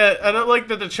don't like that. I don't like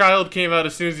that the child came out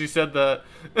as soon as you said that.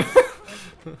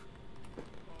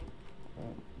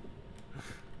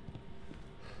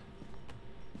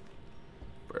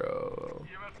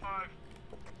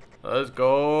 Let's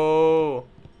go.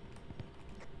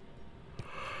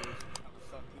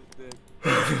 Suck this dick.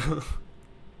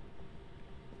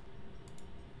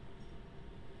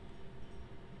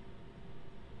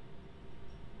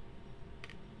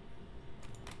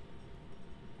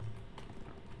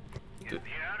 Get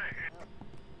me out of here.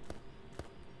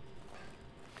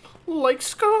 Like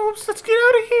scopes, let's get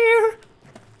out of here.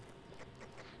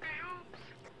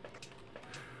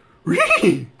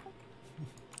 Ree!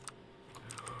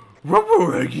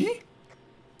 Rubber Reggie?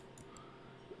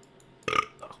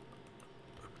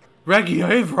 Reggie,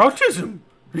 I have autism.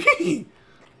 Ree!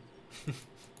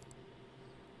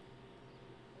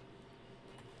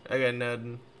 I got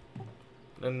nothing.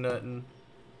 Nothing.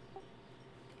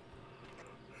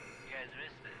 You guys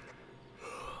missed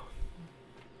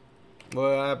it.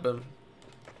 What happened?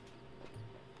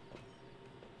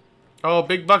 Oh,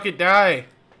 Big Bucket die.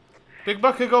 Big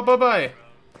Bucket go bye-bye.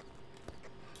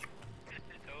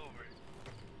 It's over.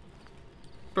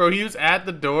 Bro, he was at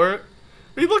the door.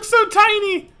 He looks so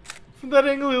tiny. From that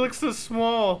angle, he looks so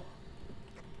small.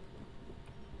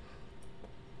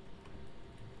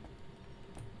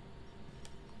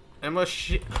 Emma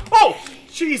shit. Oh!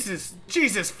 Jesus!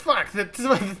 Jesus, fuck! That's...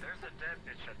 There's a dead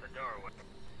bitch at the doorway.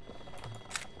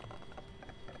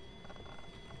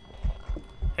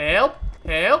 Help!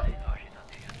 Help! Oh, she's not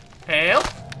dead. Help!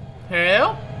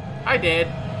 Help! I did.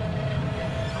 Oh,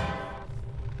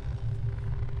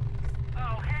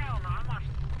 hell no, I'm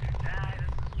watching this dude die.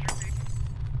 This is trippy.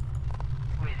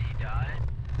 Wait, he died?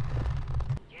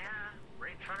 Yeah,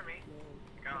 right in front of me.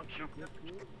 Got him choked up.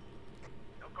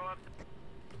 Don't go up.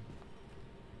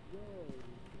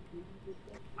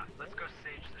 Let's go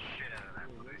sage the shit out of that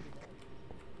place.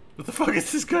 What the fuck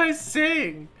is this guy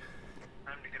saying?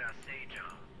 Time to get our sage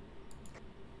on.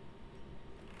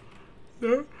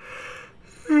 No.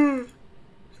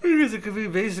 Because it could be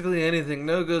basically anything.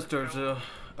 No ghost torso.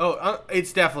 Oh,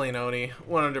 it's definitely an Oni.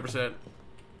 100%.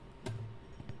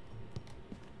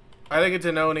 I think it's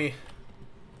an Oni.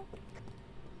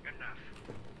 Good enough.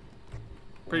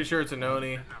 Pretty sure it's an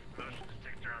Oni. Enough potions to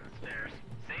stick around the stairs.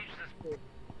 Sage this.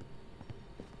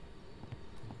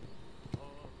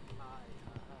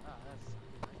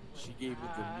 She gave me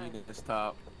the meanest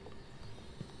top.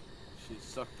 She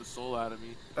sucked the soul out of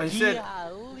me. I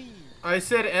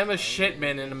said Emma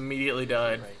Shitman and immediately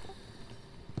died.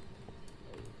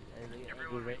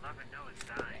 Everyone we love and know is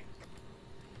dying.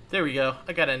 There we go.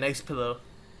 I got a nice pillow.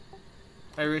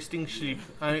 I resting sleep.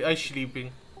 I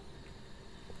sleeping.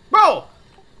 Bro!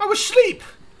 I was sleep!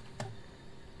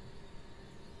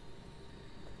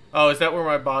 Oh, is that where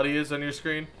my body is on your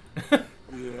screen?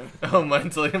 Yeah. Oh,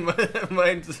 mine's like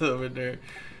mine's over there.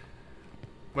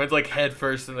 Mine's like head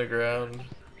first in the ground.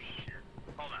 Shit.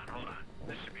 Hold on.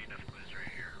 There should be enough clues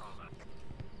right here. Hold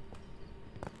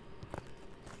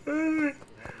on.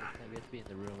 We have to be in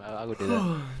the room. I'll go do that. Come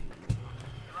on.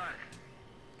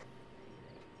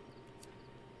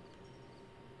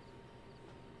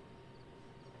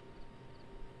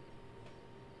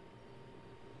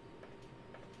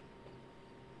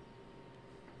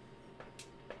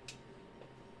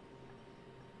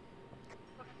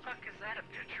 What the fuck is that a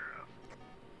picture of?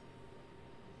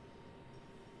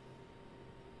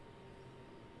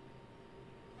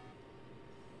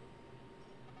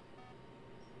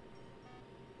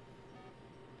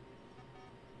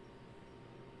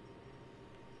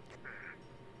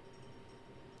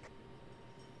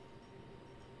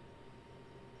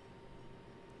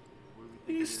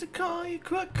 Used to call you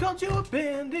crook, called you a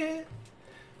bandit.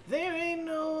 There ain't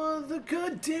no other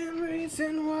good damn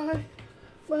reason why.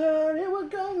 My heart it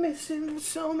would go missing for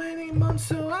so many months,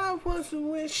 so I was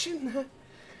wishing that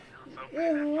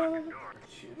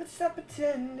you would stop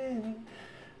pretending.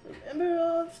 Remember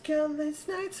all those countless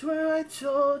nights where I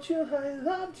told you I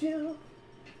loved you,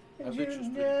 and you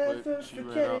never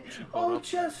forget it. Oh,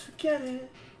 just forget it.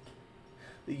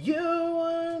 You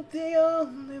weren't the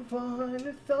only one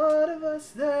who thought of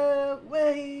us that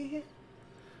way.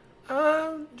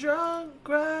 I'm drunk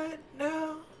right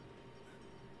now.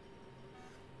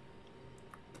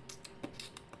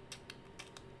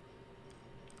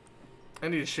 I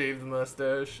need to shave the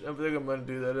mustache. I think I'm gonna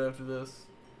do that after this.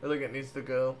 I think it needs to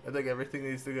go. I think everything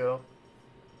needs to go.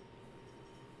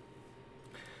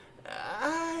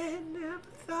 I never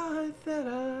thought that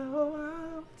I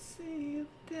would see you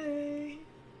today.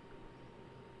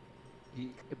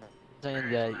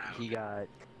 Saying that he got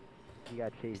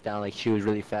chased down like she was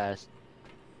really fast.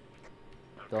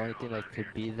 The only thing that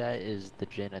could be that is the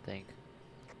gin, I think.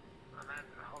 Well, then,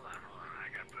 hold on. I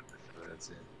gotta put this in. That's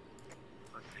it.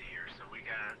 Let's see here. So we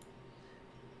got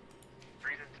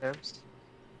freezing Temps?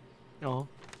 No.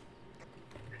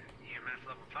 EMF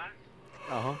level 5?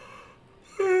 Uh-huh.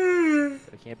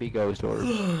 It can't be ghost orbs. Okay,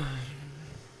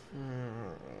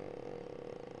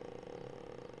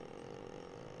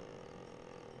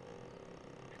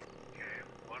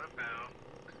 what about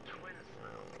the twins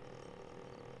though?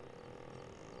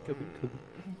 Could be.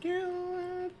 You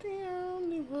weren't the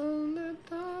only one that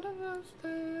thought of us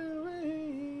that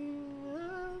way. I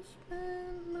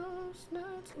spent most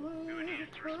nights away. We would need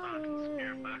it to respond to the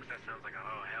spirit box. That sounds like a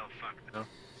oh hell fuck. No.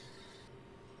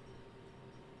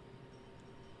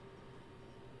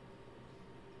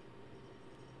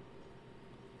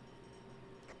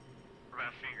 What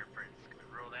about fingerprints? Can we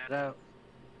rule that No.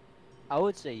 I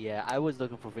would say yeah. I was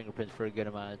looking for fingerprints for a good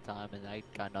amount of time, and I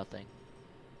got nothing.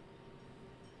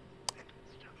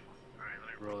 Alright,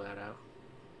 let me roll that out.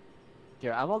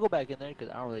 Here, I'm gonna go back in there because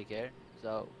I don't really care.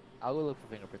 So I'll go look for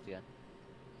fingerprints again.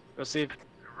 Go see. I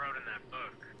wrote in that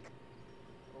book.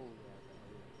 Oh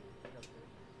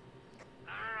No,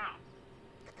 no,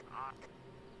 no.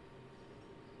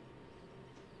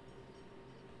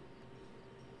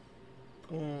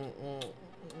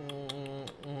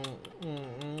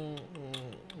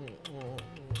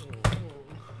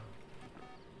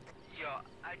 Yo,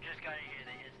 I just got in here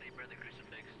that instantly burned the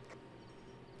crucifix.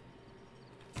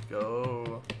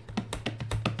 Go.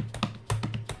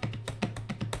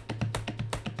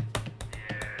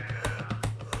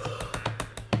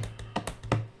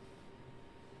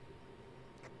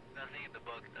 Nothing in the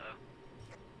book though.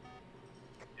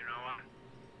 You know what?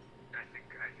 I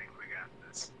think we got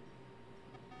this.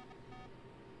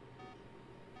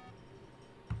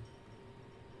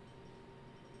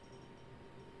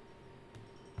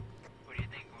 What do you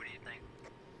think? What do you think?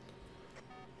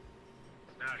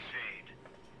 Now shade.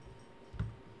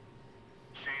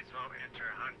 Shades won't enter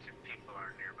a hunt if people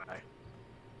are nearby.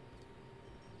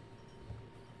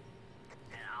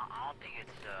 And I don't think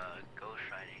it's ghost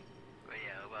writing. But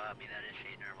yeah, well, I mean that is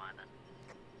shade. Never mind then.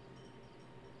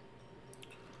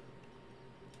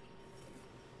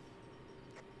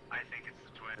 I think it's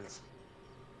the twins.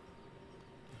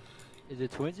 Is the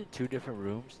twins in 2 different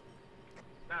rooms?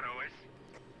 Not always.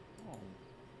 Oh.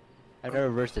 I've never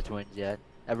versed the twins yet.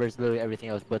 I've versed literally everything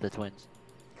else but the twins.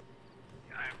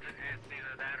 It's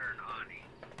either that or an Ani.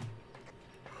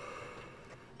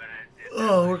 But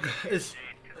Oh, definitely it's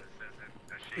shade 'cause it says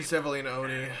a shade it's definitely an will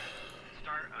Oni.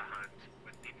 start a hunt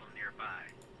with people nearby.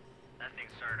 That thing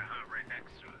started a hunt right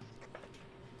next to us.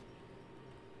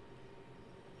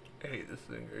 I hate this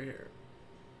thing right here.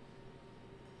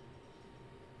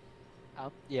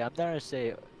 Yeah, I'm not gonna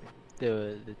say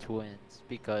the twins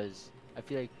because I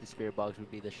feel like the spirit box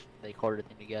would be the like harder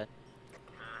thing to get.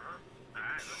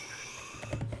 Alright,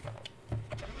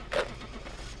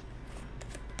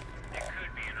 it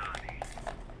could be an Ani.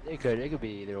 It could be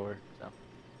either or, so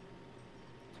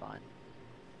it's fine.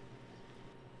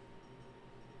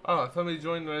 Oh, somebody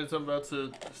joined me as I'm about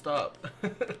to stop.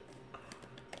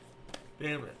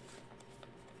 Damn it.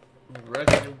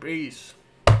 Wrecking your base.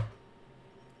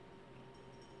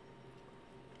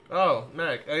 Oh,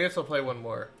 Mac, I guess I'll play one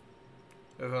more.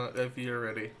 If you're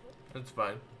ready. That's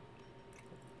fine.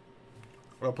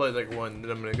 I'll play like one,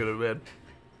 then I'm gonna go to bed.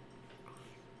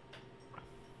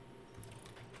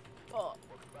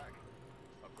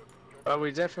 Well,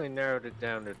 we definitely narrowed it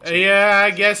down to 2. Yeah,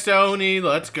 I guess Oni,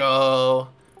 let's go.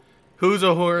 Who's a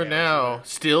whore now? Sure.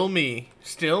 Still me.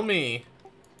 Still me.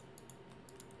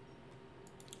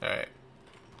 Alright.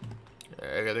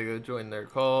 I gotta go join their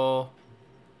call.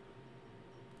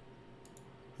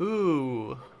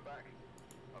 Ooh.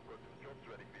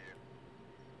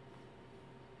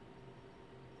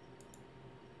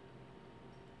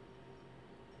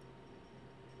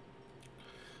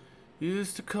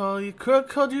 Used to call you crook,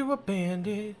 called you a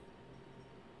bandit.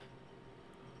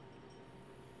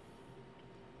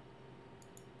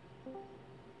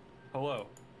 Hello.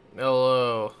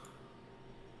 Hello.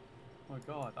 Oh my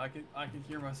god, I can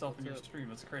hear myself in your stream.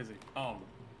 That's crazy.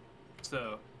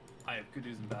 So I have good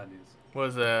news and bad news.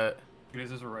 What's that? Good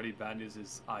news is already. Bad news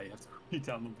is I have to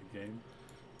re-download the game.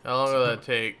 How long will that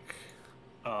take?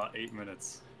 8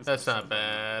 minutes. That's not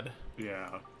bad.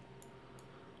 Yeah.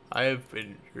 I've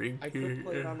been drinking. I could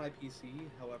play it on my PC,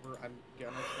 however, I'm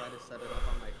gonna try to set it up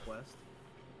on my Quest.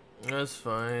 That's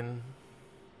fine.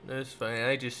 That's fine.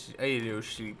 I get no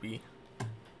sleepy.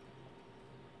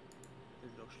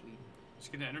 There's no sleep.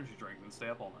 Just get an energy drink and stay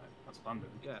up all night. That's what I'm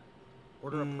doing. Yeah.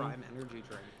 Order a Prime energy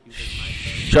drink using my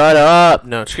phone. Shut up!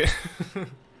 No, just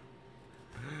kidding.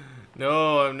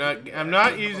 No, I'm not. I'm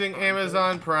not using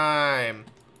Amazon Prime.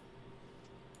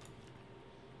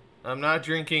 I'm not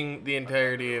drinking the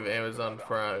entirety of Amazon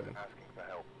Prime. Are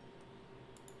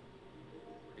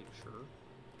you sure?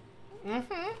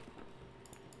 Mm-hmm.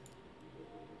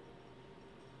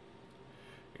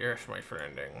 Yes, my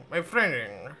friending. My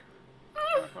friending.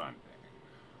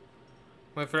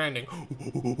 My friending.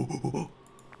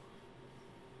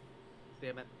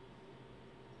 Damn it.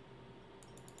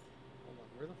 Hold on,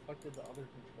 where the fuck did the other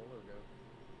controller go?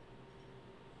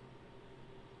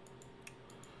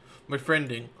 My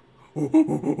friending.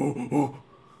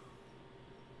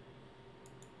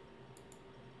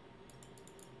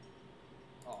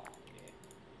 Oh, yeah.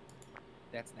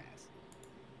 That's nice.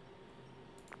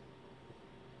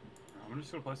 I'm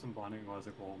just gonna play some Binding of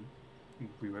Isaac while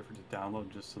we wait for it to download,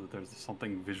 just so that there's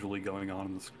something visually going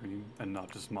on the screen and not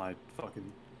just my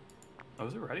fucking. Oh,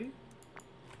 is it ready?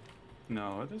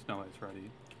 No, there's no way it's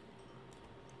ready.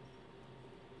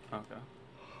 Okay.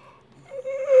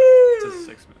 It says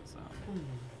 6 minutes now.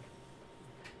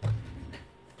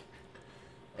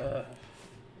 I'm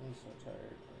so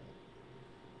tired.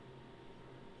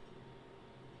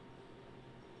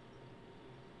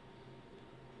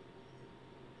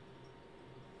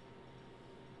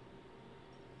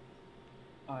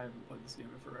 I haven't played this game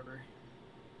in forever.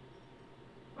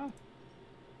 Oh.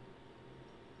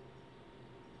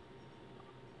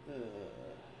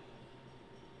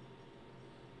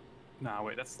 Nah,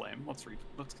 wait, that's lame. Let's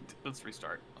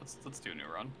restart. Let's do a new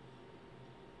run.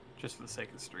 Just for the sake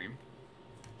of the stream.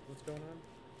 What's going on?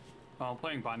 I'm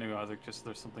playing Binding of Isaac just so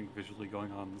there's something visually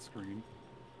going on the screen.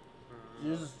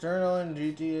 Just turn on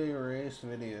GTA race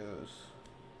videos.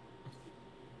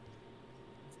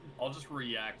 I'll just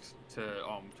react to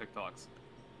TikToks.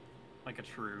 Like a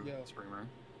true streamer.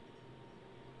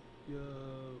 Yo.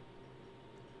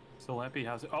 So Lampy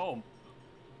has it. Oh!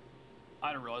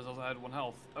 I didn't realize I had 1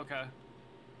 health. Okay.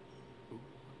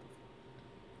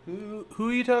 Who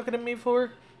are you talking to me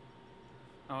for?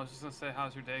 I was just gonna say,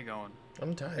 how's your day going?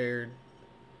 I'm tired.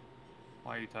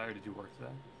 Why are you tired? Did you work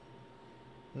today?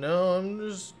 No, I'm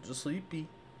just sleepy.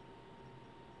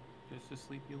 Just a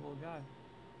sleepy little guy.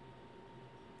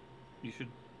 You should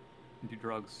do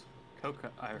drugs. Coke,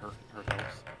 I heard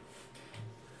helps.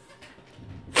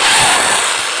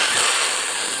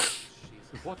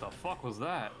 Jesus. What the fuck was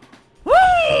that?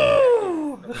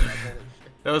 Woo!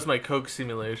 That was my Coke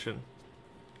simulation.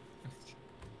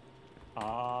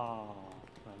 Ah,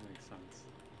 that makes sense.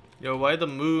 Yo, why the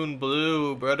moon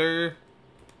blue, brother?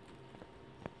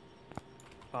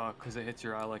 'Cause it hits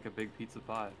your eye like a big pizza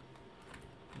pie.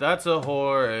 That's a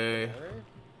whore, eh?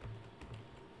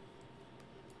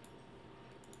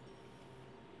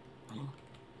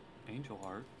 Angel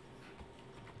heart.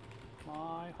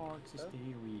 My heart's a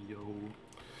stereo.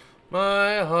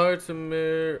 My heart's a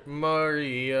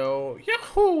Mario.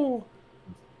 Yahoo!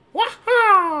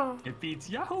 Waha! It beats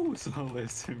Yahoo, so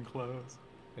listen close.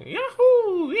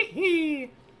 Yahoo! Wee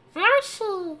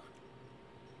Flashy!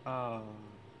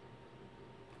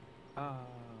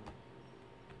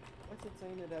 What's it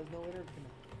saying it has no interconnection?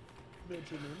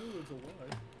 Benjamin, it's a what?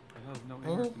 It has no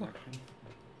interconnection.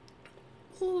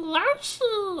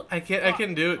 I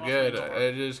can do it good.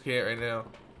 I just can't right now.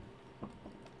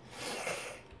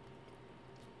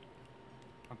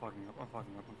 I'm fucking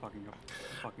up.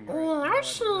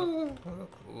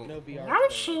 No VR.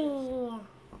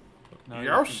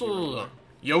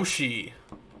 Yoshi.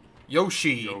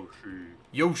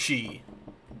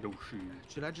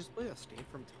 Should I just play a state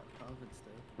from Tarkov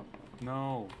instead?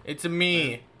 No. It's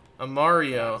me, a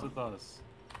Mario. With us.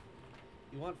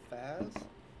 You want Phaz?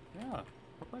 Yeah,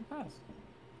 we're playing Phaz.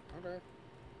 Okay.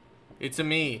 It's a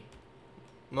me,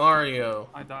 Mario.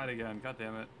 I died again. God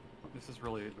damn it. This is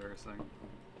really embarrassing.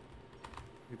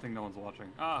 Good thing no one's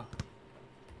watching. Ah.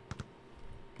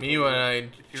 Me when I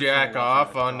jack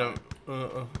off onto.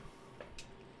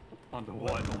 Onto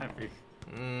what, Lampy?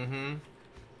 Mm-hmm.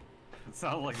 It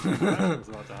sounded like something was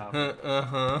about to happen.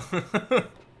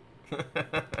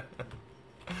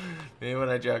 Me when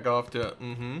I jack off to.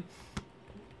 Mm-hmm.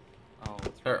 Oh,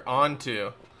 or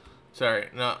onto. Sorry,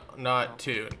 not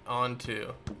to.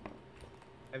 Onto.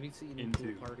 Have you seen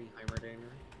Into. Pool Party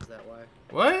Heimerdinger? Is that why?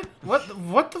 What?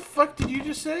 What the fuck did you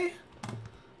just say?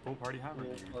 Pool Party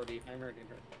Heimerdinger. Pool Party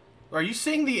Heimerdinger. Are you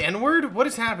saying the N-word? What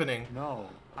is happening? No,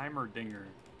 Heimerdinger.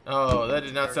 Oh, that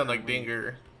did not sound like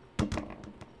Dinger.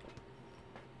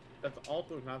 That's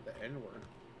also not the N-word.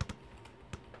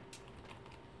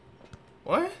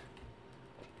 What?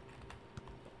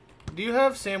 Do you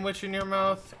have sandwich in your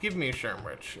mouth? Give me a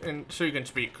sandwich, and so you can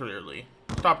speak clearly.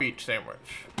 Stop each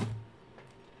sandwich.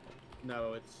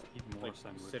 No, it's more like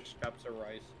sandwich. 6 cups of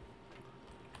rice.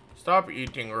 Stop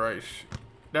eating rice.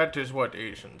 That is what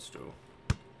Asians do.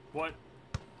 What?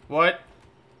 What?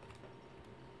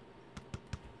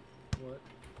 What?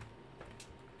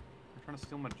 They're trying to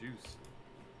steal my juice.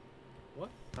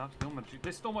 What? Stop stealing my juice.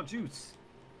 They stole my juice.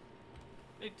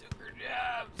 They took our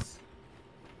jabs.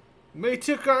 They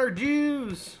took our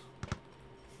Jews.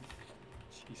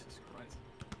 Jesus Christ.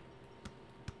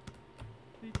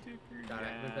 They took our God, I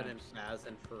haven't been in jabs. Phas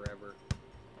in forever.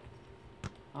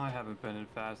 I haven't been in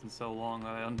Fast in so long.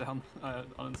 I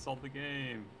uninstalled the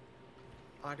game.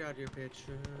 I got your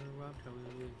picture. I'm coming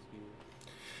with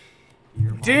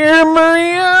you. Dear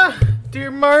Maria,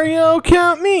 dear Mario,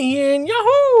 count me in.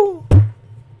 Yahoo!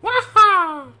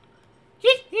 Waha!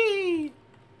 Hee hee!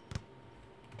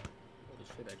 Holy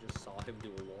shit! I just saw him do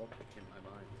a wall kick in my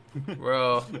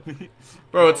mind.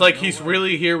 Bro, it's like he's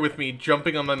really here with me,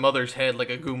 jumping on my mother's head like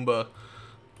a Goomba.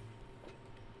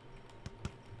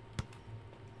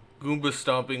 Goomba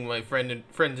stomping my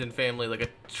friends and family like a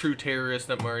true terrorist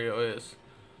that Mario is.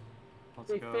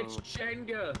 Let's They go. fixed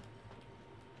Jenga.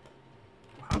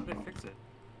 How did they fix it?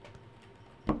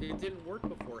 It didn't work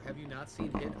before. Have you not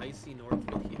seen Hit Icy North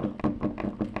video?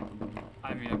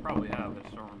 I mean, I probably have. I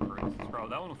just don't remember it. It's probably,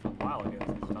 that one was from a while ago.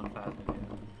 It's done fast video.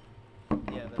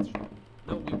 Yeah, that's true.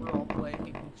 No, we were all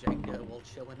playing Jenga while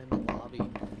chilling in the lobby,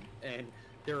 and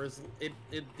there was it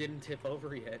didn't tip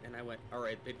over yet, and I went, all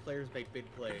right, big players make big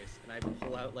plays, and I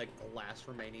pull out like the last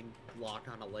remaining block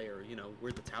on a layer, you know,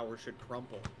 where the tower should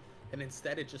crumple, and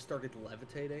instead it just started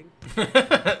levitating.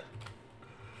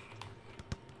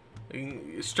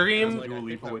 Stream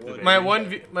Like, my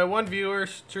one viewer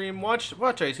stream.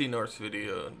 Watch Icy North's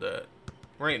video that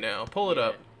right now. Pull it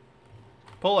up.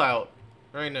 Pull out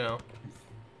right now.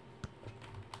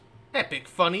 Epic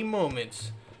funny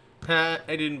moments. I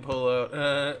didn't pull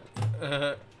out.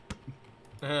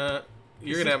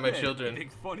 You're gonna have my children.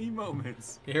 Epic funny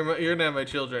moments. You're gonna have my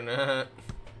children.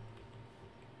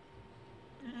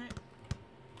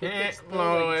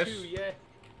 Lois.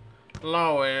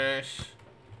 Lois.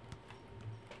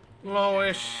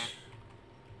 Lois.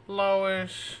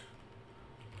 Lois.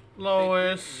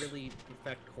 Lois. They really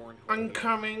perfect corn. I'm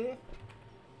coming.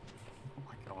 Oh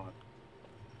my god.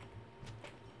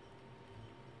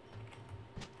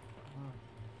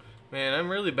 Man, I'm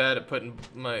really bad at putting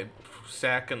my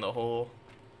sack in the hole.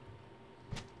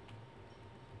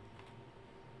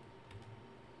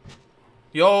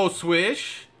 Yo,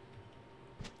 Swish.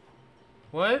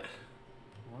 What?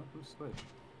 What? Who's Switch?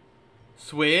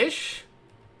 Swish?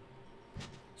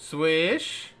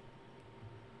 Swish?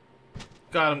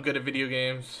 God, I'm good at video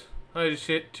games. I just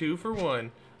hit 2 for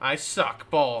 1. I suck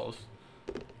balls.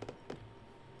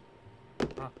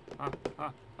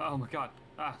 Oh my god.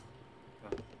 Ah.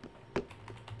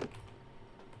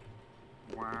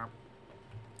 Wah.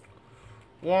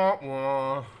 Wah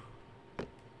wah.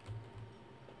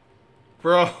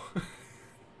 Bro.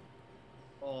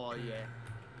 Oh yeah.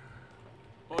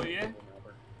 Oh yeah?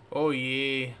 Oh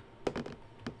yeah.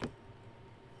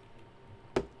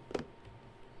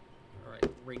 Alright,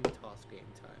 ring toss game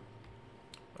time.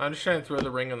 I'm just trying to throw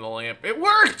the ring on the lamp. It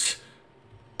worked!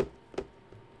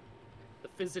 The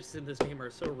physics in this game are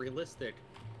so realistic.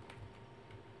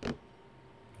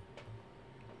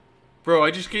 Bro,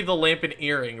 I just gave the lamp an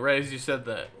earring right as you said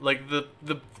that. Like the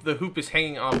hoop is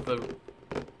hanging off the.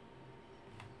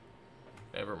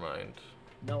 Never mind.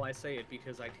 No, I say it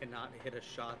because I cannot hit a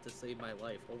shot to save my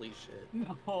life. Holy shit.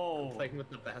 No. I'm playing with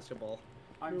the basketball.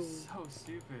 I'm so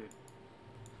stupid.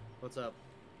 What's up?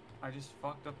 I just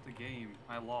fucked up the game.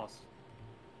 I lost.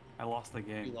 I lost the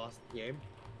game. You lost the game?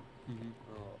 Mm-hmm.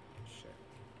 Oh, shit.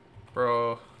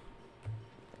 Bro.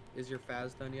 Is your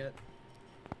Phas done yet?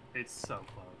 It's so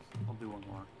close. I'll do one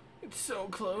more. It's so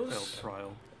close. Failed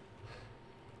trial.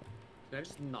 Can I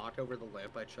just knock over the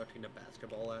lamp by chucking a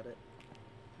basketball at it?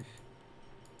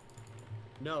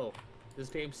 No. This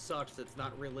game sucks. It's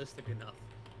not realistic enough.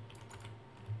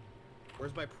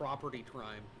 Where's my property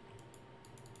crime?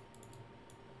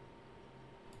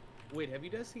 Wait, have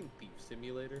you guys seen Thief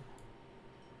Simulator?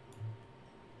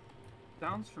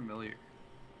 Sounds familiar.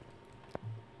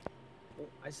 Well,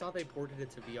 I saw they ported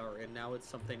it to VR, and now it's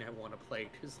something I want to play.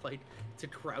 Because, like, to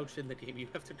crouch in the game, you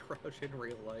have to crouch in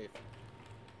real life.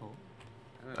 Oh.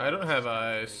 I don't have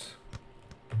eyes.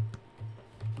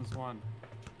 This one.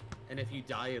 And if you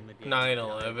die in the game, 9/11. you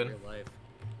die in real life.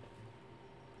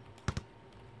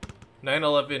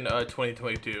 9/11,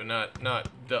 2022, not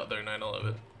the other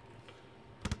 9/11.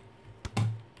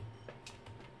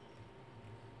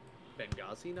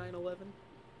 Benghazi 9/11?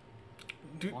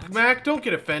 Dude, What? Mac, don't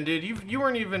get offended. You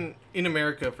weren't even in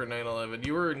America for 9/11.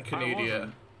 You were in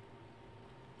Canada.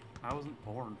 I wasn't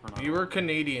born for 9/11. You were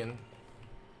Canadian.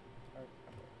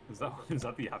 Is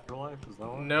that the afterlife? Is that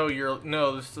one? No,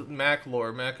 this is Mac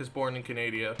lore. Mac is born in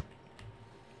Canada.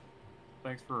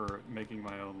 Thanks for making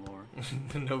my own lore.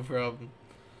 No problem.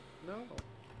 No.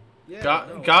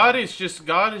 Yeah, God is just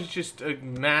a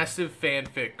massive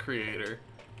fanfic creator.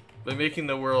 By making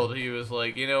the world, he was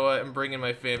like, you know what? I'm bringing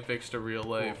my fanfics to real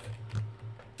life.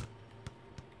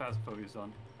 Phasmophobia's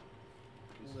done.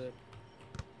 Lit.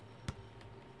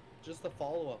 Just the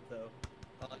follow-up though.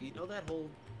 You know that whole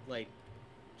like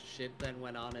shit that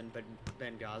went on in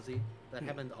Benghazi? That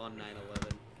happened on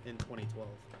 9/11 in 2012.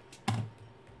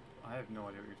 I have no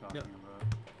idea what you're talking about.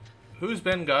 Who's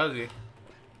Benghazi?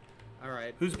 All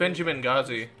right. Who's Benjamin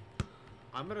Ghazi?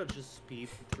 I'm gonna just speed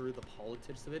through the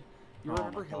politics of it. You Oh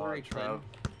remember my Hillary God, Clinton?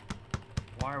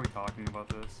 Why are we talking about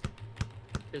this?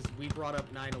 Because we brought up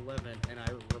 9/11, and I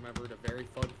remembered a very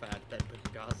fun fact that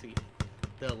Benghazi,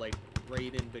 the like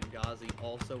raid in Benghazi,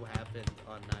 also happened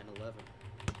on 9/11.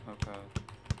 Okay.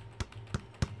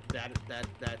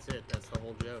 That's it. That's the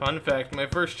whole joke. Fun fact, my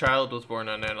first child was born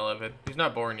on 9/11. He's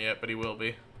not born yet, but he will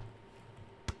be.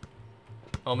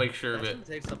 I'll make sure of it.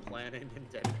 That takes some planning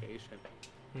and dedication.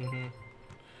 Mm-hmm.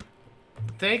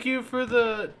 Thank you for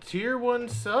the tier 1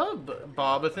 sub,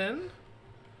 Bobathan.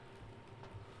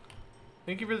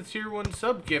 Thank you for the tier 1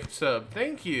 sub, gift sub.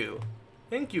 Thank you.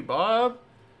 Thank you, Bob.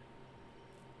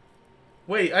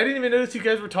 Wait, I didn't even notice you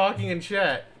guys were talking in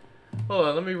chat. Hold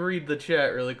on, let me read the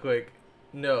chat really quick.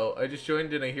 No, I just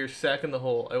joined and I hear sack in the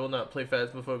hole. I will not play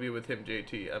Phasmophobia with him,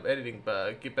 JT. I'm editing,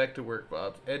 Bob. Get back to work,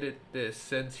 Bob. Edit this.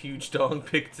 Sends huge dong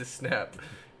pic to Snap.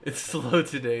 It's slow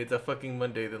today. It's a fucking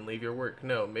Monday. Then leave your work.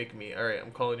 No, make me. Alright,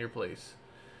 I'm calling your place.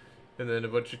 And then a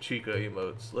bunch of Chica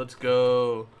emotes. Let's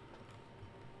go.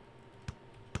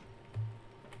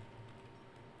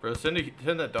 Bro, send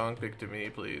that dong pic to me,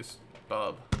 please.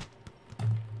 Bob.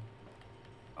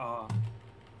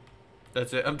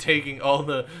 That's it. I'm taking all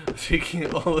the...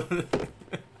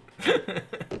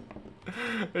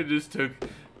 I just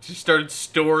started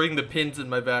storing the pins in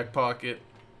my back pocket.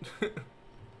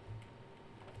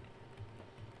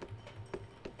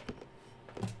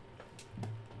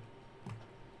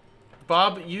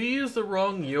 Bob, you used the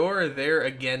wrong "you're" there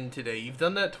again today. You've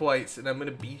done that twice, and I'm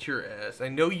gonna beat your ass. I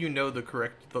know you know the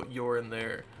correct "you're" in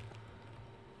there.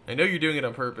 I know you're doing it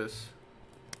on purpose.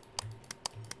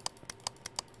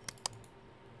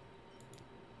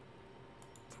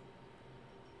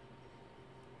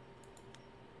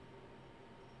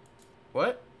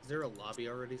 What? Is there a lobby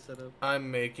already set up? I'm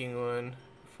making one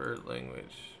for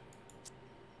language.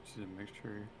 Just to make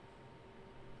sure.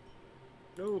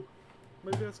 No,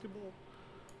 my basketball.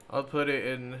 I'll put it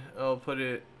in. I'll put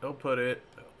it in.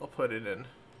 Gentle.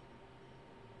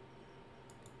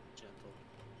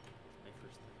 My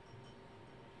first thing.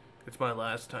 It's my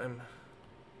last time.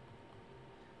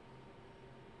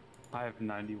 I have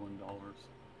 $91.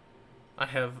 I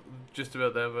have just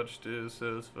about that much too,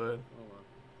 so it's fine. Hold on.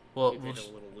 Well, We we'll made just,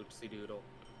 a little loopsy doodle.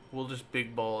 we'll just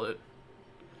big ball it.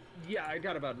 Yeah, I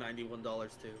got about $91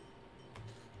 too.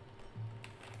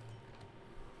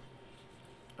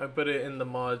 I put it in the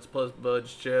mods plus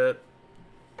budge chat.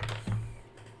 Is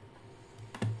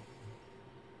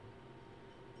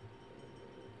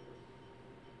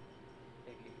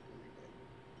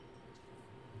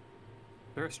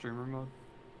there a streamer mode?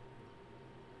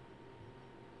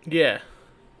 Yeah.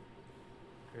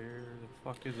 Where the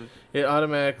fuck is it? It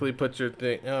automatically puts your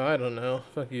thing. Oh, I don't know.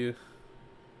 Fuck you.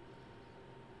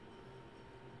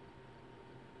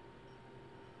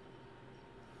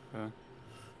 Okay.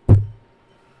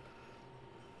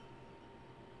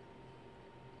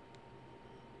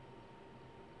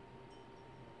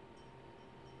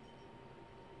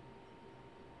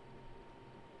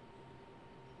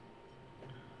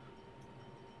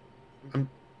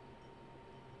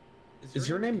 Is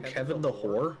your name Kevin the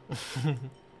Whore?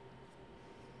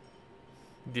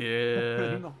 Yeah.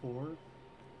 Kevin the Whore?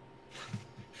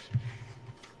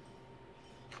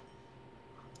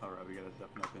 Alright, we got a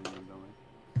definite opinion, don't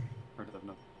we? Or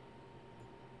definite.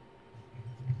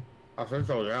 I think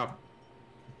so, yeah.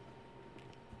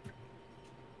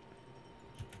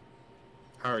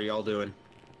 How are y'all doing?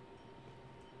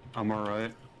 I'm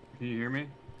alright. Can you hear me?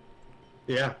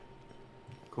 Yeah.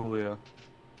 Cool, yeah.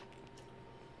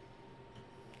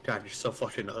 God, you're so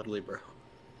fucking ugly, bro.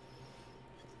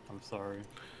 I'm sorry.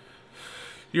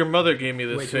 Your mother gave me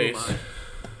this Wait, who am face. I?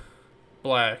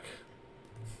 Black.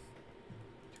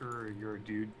 You're a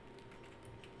dude.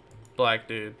 Black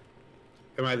dude.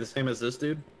 Am I the same as this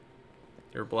dude?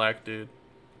 You're a black dude.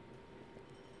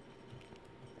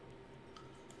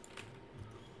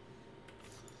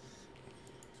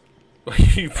 Why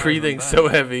are you breathing so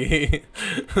heavy?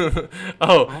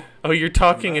 Oh, you're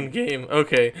talking in game.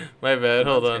 Okay, my bad.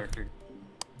 Hold on.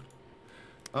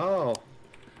 Oh.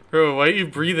 Bro, why are you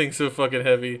breathing so fucking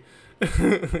heavy?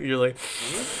 You're like...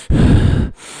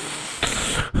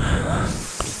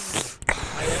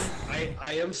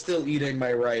 I am still eating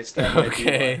my rice. That might be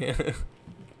why. Okay.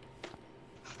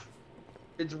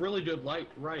 It's really good light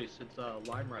rice. It's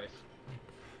lime rice,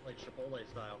 like Chipotle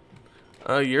style.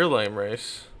 Oh, your lime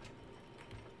rice.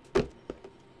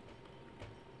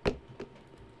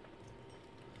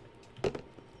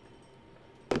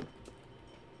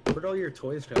 Where'd all your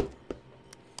toys go?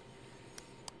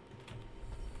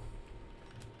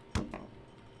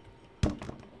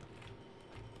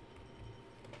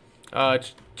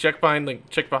 Check behind. Like,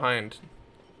 check behind.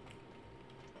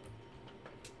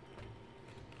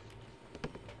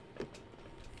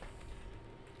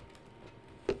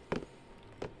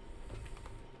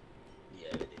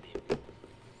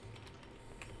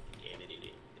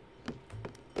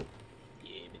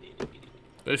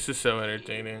 This is so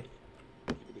entertaining.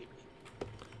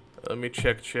 Let me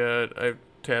check chat. I've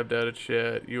tabbed out of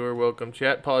chat. You are welcome.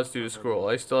 Chat pause due to scroll.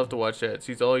 I still have to watch ads.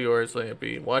 He's all yours,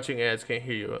 Lampy. Watching ads, can't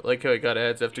hear you. Like how I got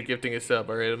ads after gifting a sub.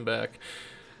 Alright, I'm back.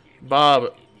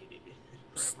 Bob,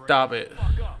 stop it. I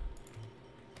am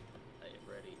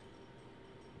ready.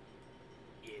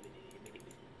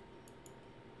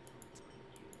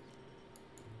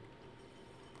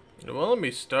 It won't let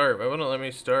me start. Why won't it let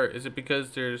me start? Is it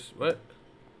because there's... What?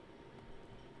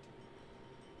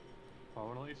 Oh,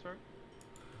 wanna let you start?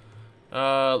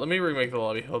 Let me remake the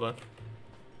lobby. Hold on.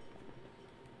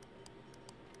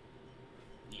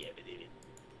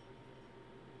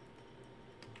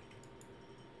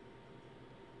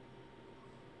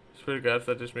 Swear to God, if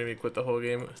that just made me quit the whole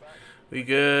game. We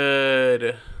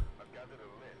good.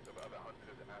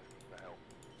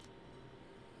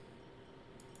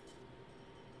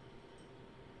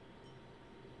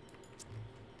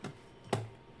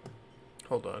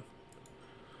 Hold on.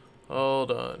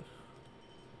 Hold on.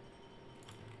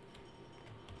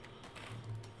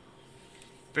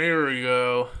 There we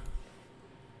go.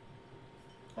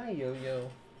 Hi,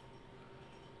 Yo-Yo.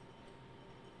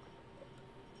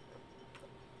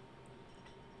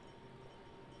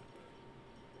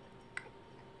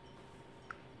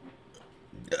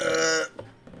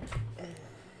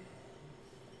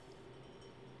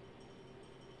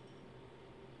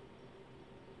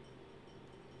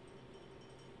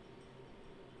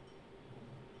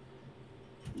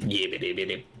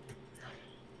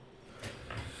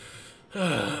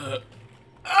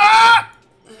 Ah!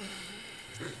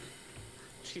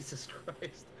 Jesus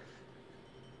Christ.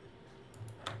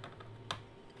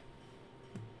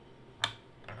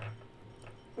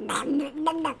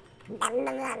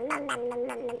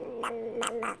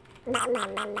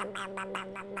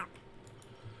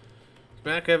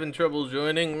 Mac having trouble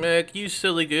joining. Mac, you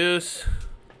silly goose.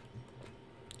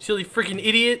 Silly freaking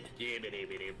idiot.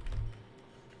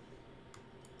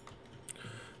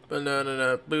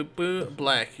 Banana, boop, boop.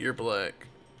 Black, you're black.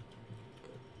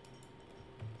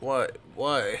 What?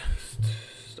 Why?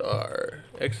 Star.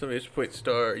 Exclamation point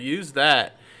star. Use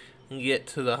that and get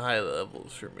to the high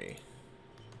levels for me.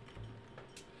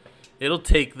 It'll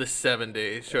take the 7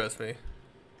 days, trust me.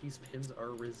 These pins are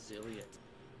resilient.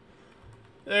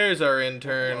 There's our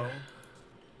intern.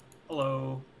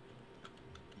 Hello.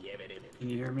 Can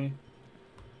you hear me?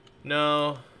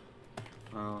 No.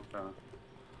 Oh, okay.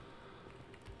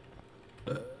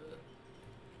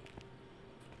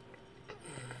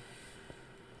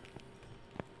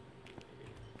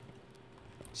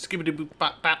 Skibbity boop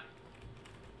bop bop.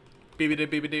 Beebity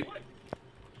beebity.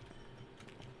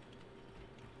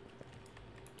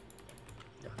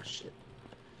 Oh shit.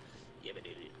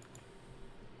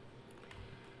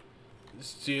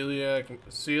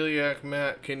 Celiac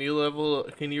Matt, can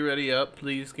you ready up,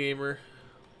 please, gamer?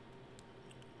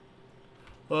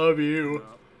 Love you.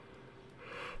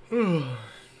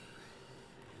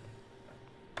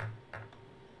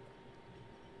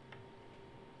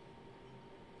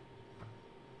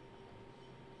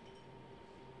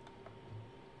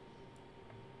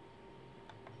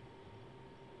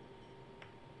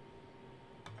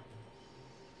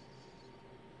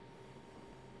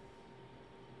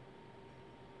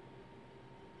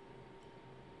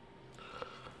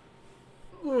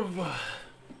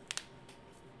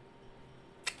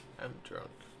 I'm drunk.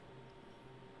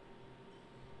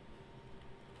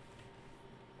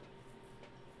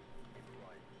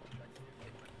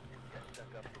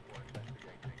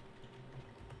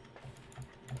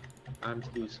 Time to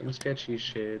do some sketchy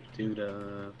shit.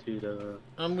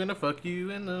 I'm gonna fuck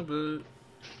you in the butt.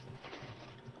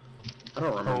 I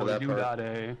don't remember that part. That,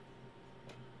 eh?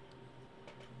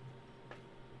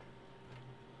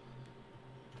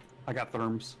 I got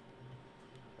therms.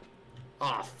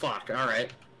 Oh fuck! All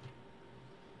right.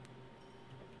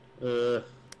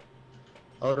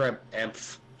 I'll grab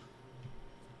Emph.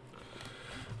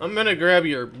 I'm gonna grab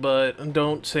your butt and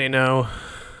don't say no.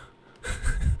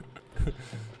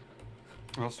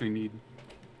 What else do we need?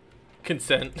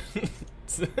 Consent.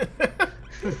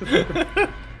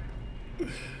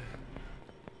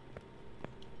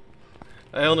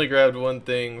 I only grabbed one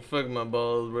thing. Fuck my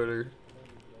balls, brother.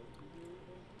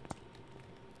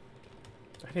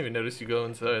 I didn't even notice you go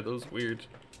inside. That was weird.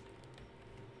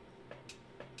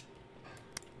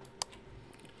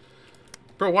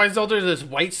 Bro, why is all there this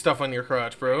white stuff on your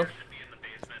crotch, bro?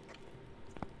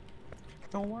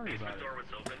 Don't worry about it.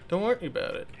 Don't worry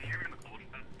about it.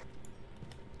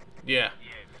 Yeah.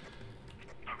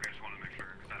 Okay, just wanted to make sure,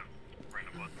 because I have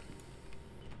random blood.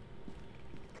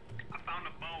 I found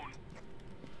a bone.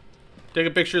 Take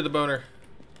a picture of the boner.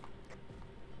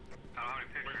 I don't have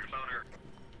any pictures. Boner.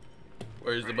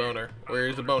 Where's the boner?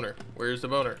 Where's the boner? Where's the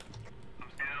boner? I'm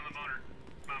standing on the boner.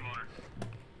 My boner.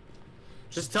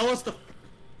 Just tell us the.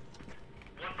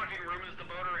 What fucking room is the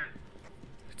boner in?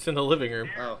 It's in the living room.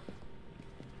 Oh.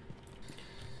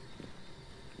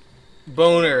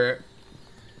 Boner.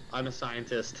 I'm a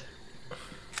scientist.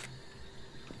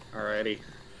 Alrighty.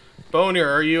 Boner,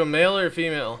 are you a male or a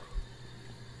female?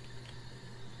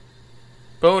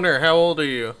 Boner, how old are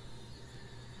you?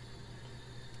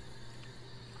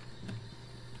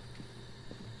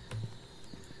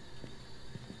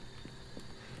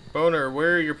 Boner,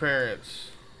 where are your parents?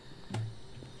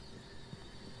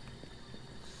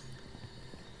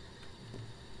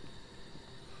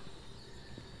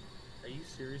 Are you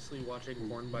seriously watching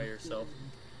porn by yourself?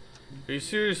 Are you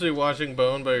seriously watching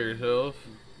Bone by yourself?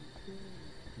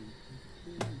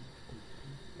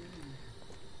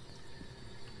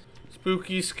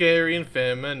 Spooky, scary, and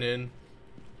feminine.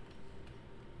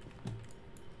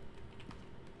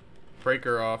 Break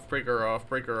her off, break her off,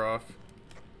 break her off.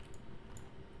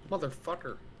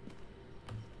 Motherfucker.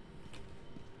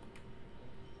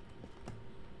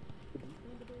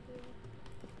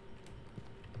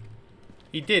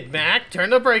 He did, Mac.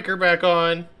 Turn the breaker back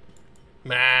on.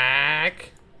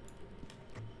 Mac.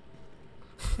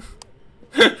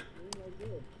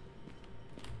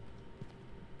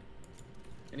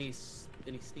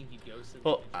 Any sneaky ghosts?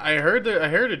 Well, I heard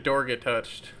a door get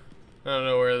touched. I don't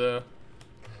know where though.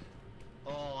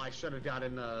 Oh, I should have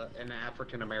gotten an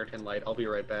African American light. I'll be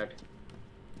right back.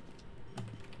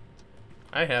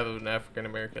 I have an African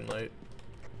American light.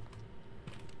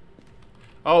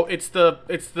 Oh, it's the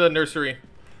nursery.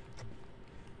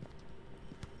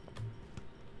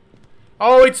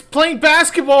 Oh, it's playing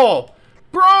basketball,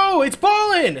 bro! It's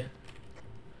balling.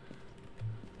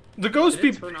 The ghost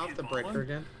be Turn off the breaker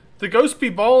again. the ghost be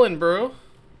balling, bro.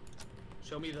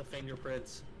 Show me the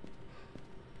fingerprints.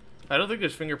 I don't think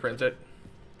there's fingerprints.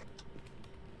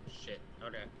 Shit.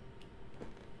 Okay.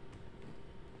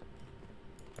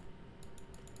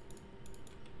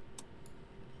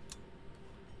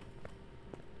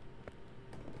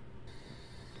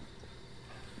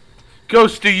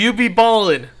 Ghost, do you be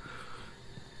ballin'?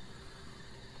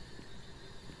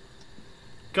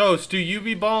 Ghost, do you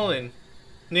be ballin'?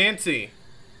 Nancy,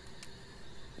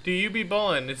 do you be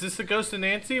ballin'? Is this the ghost of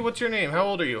Nancy? What's your name? How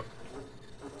old are you?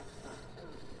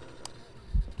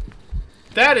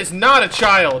 That is not a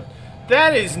child.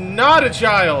 That is not a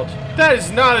child. That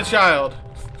is not a child.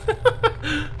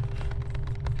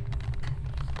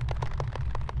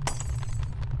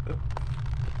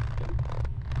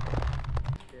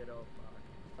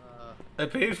 I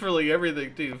paid for like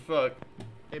everything too. Fuck.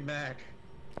 Hey Mac.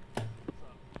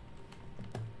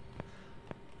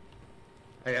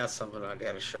 I got something I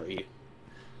gotta show you.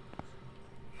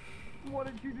 What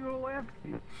did you do to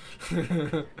Lampy?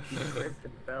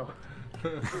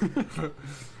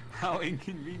 How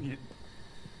inconvenient.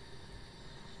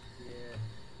 Yeah.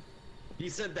 He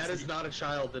said that is not a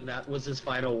child, and that was his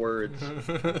final words.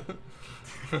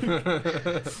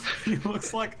 He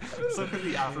looks like so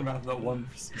in the aftermath of that one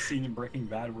scene in Breaking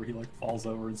Bad where he like falls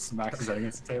over and smacks his head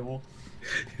against the table.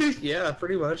 Yeah,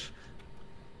 pretty much.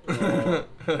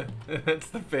 That's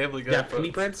the Family Guy. Yeah,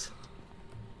 fingerprints.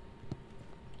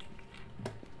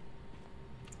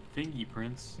 Fingy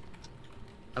prints.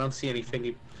 I don't see any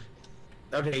fingy.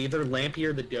 Okay, either Lampy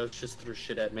or the ghost just threw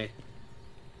shit at me.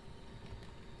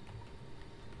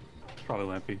 It's probably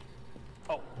Lampy.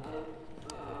 Oh.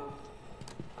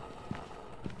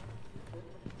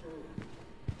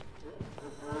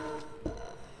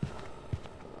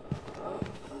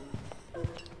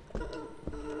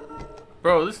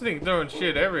 Bro, this thing throwing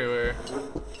shit everywhere.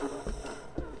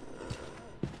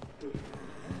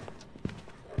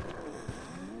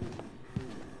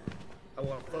 I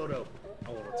want a photo. I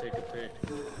want to take a pic.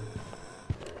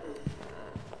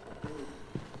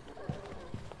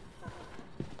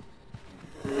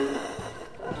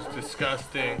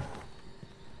 disgusting.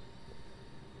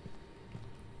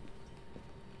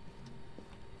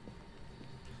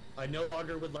 I no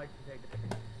longer would like to take it.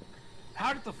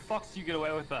 How did the fuck did you get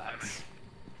away with that?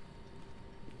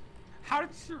 How did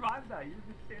you survive that? You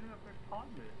were just standing up there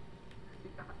taunting it.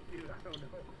 Dude, I don't know.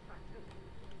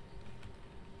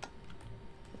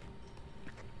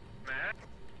 Matt?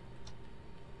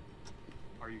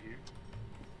 Are you here?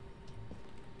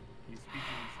 Can you speak in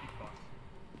the speak box?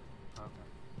 Okay.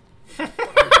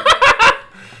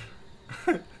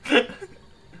 Yo, it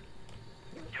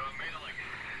made a like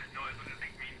noise, which I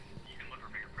think means you can look for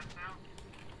fingerprints now.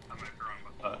 I might be wrong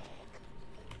about that.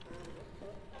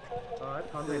 I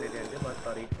commented again. Good luck,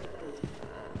 buddy.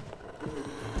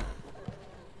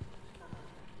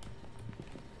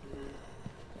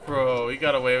 Bro, he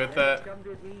got away with that. Come to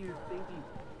me, you stinky.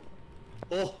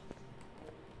 Oh.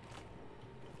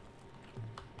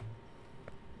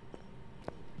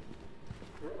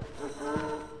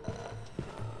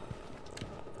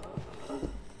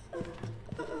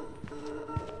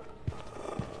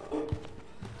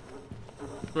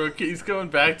 Bro, he's going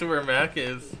back to where Mac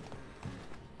is.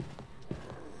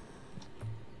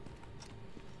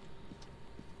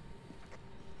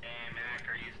 Hey, Mac,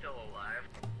 are you still alive?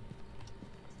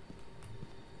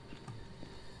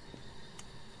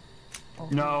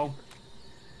 No.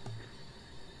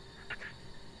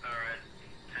 Alright,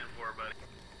 10-4, buddy.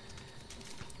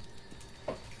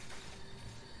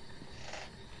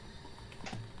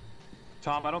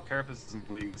 Tom, I don't care if this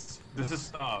isn't leagues. This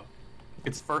is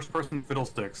it's first-person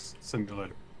Fiddlesticks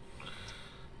simulator.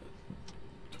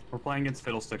 We're playing against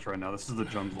Fiddlesticks right now. This is the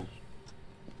jungle.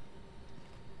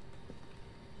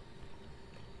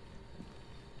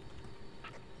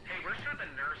 Hey, we're sure the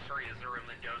nursery is the room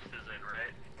that Ghost is in,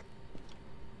 right?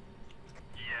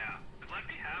 Yeah. Let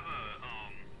me have a,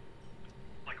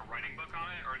 like a writing book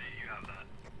on it, or do you have that?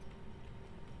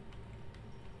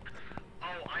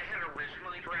 Oh, I had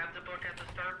originally grabbed the book at the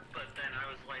start, but then I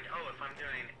was like, oh, if I'm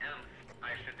doing EMF,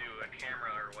 I should do a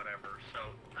camera or whatever, so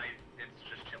it's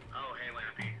just chill. Oh, hey,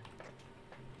 Lampy.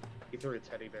 He threw a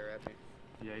teddy bear at me.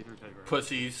 Yeah, he threw a teddy bear.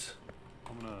 Pussies.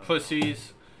 I'm gonna...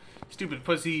 Pussies. Stupid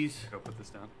pussies. Go put this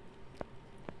down.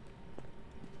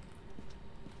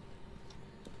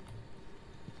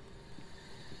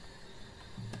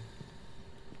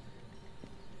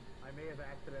 I may have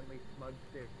accidentally smudged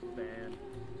this van.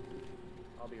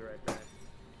 I'll be right back.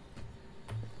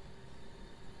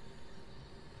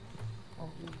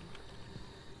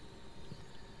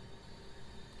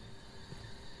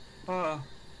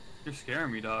 You're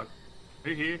scaring me, dog. Are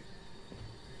you here?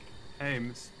 Hey,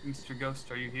 Mr. Ghost,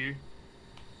 are you here?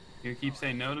 You keep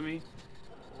saying no to me?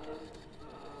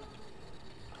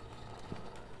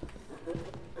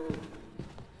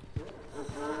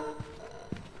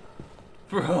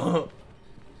 Bro.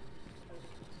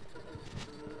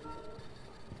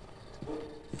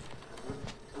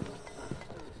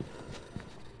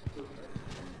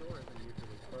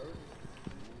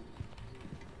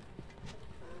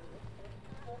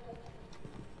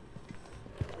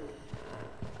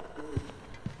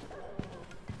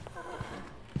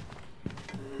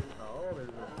 Oh, there's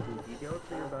a spooky ghost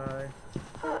nearby.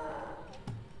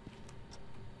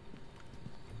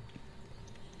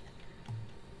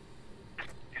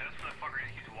 Yeah, this motherfucker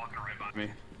keeps walking right by Me.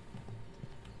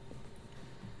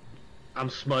 I'm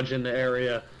smudging the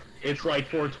area. It's like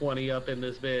 420 up in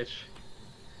this bitch.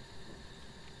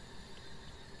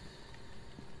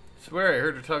 Swear I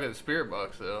heard her talk at the spirit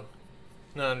box though.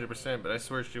 Not 100%, but I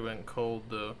swear she went cold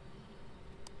though.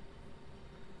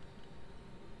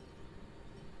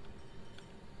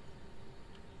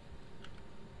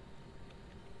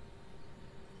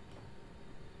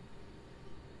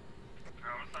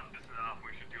 Alright, let's not piss it off.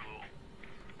 We should do a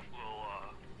little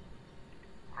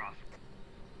cross.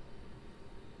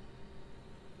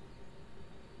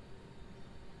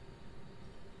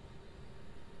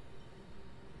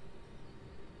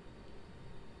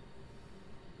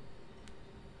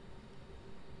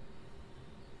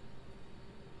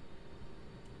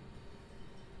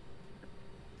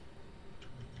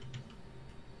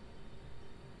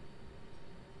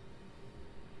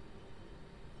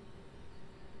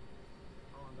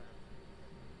 Oh, I'm back.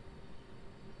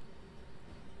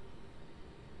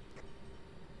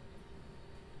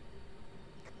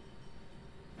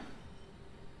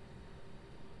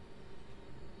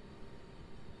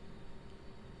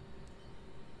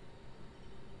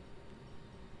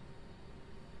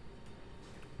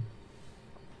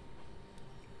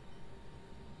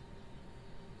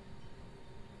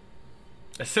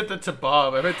 I sent that to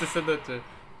Bob. I meant to send that to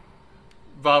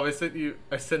Bob. I sent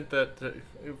that to.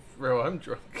 Bro, I'm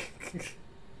drunk.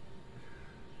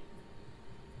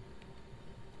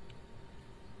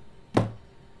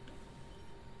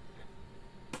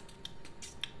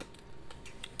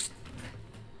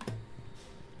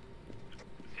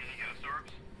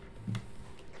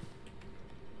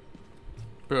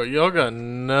 Bro, y'all got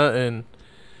nothing.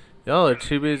 Y'all are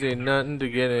too busy nothing to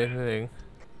get anything.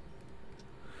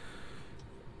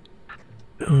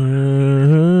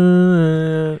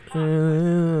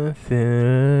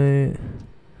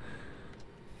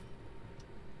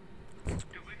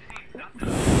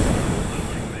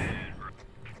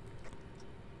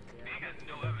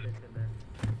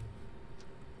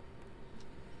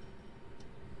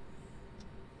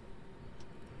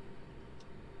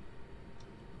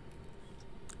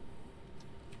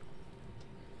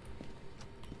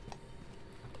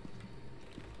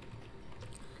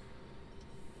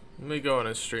 Let me go on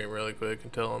his stream really quick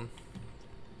and tell him.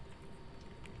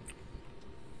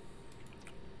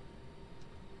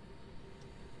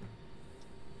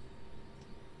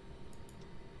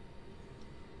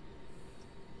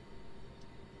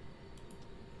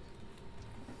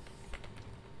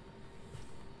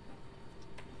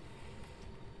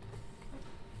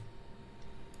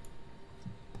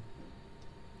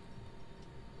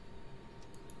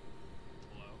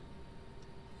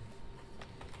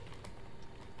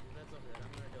 That's okay. I'm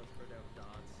gonna go throw down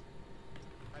dots.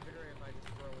 I figure if I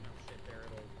just throw enough shit there,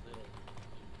 it'll.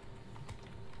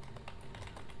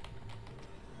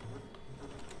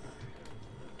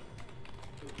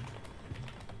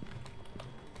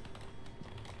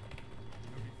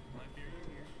 Might be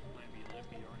here. Might be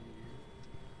Lippy, are you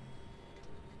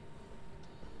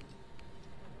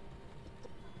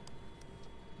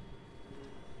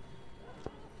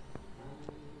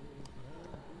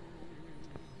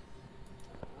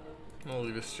here? I'll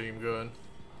leave the stream going.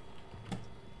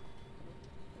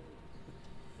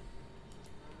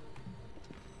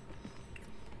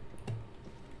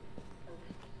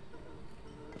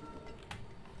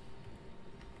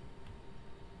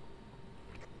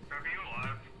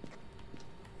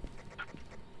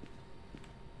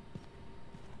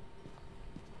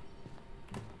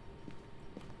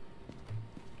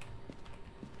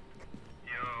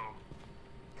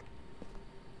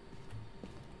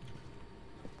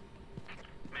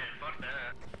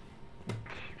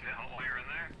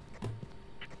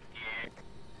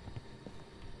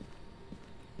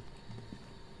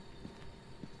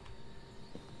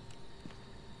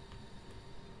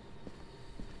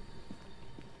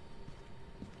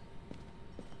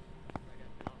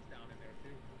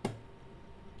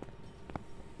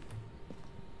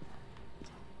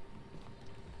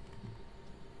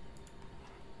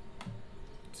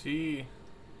 See.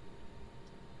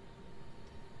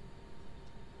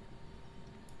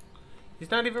 He's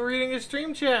not even reading his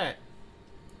stream chat.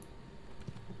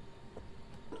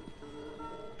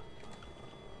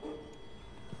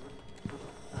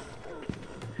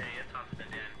 Hey, it's Austin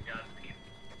and Godspeed.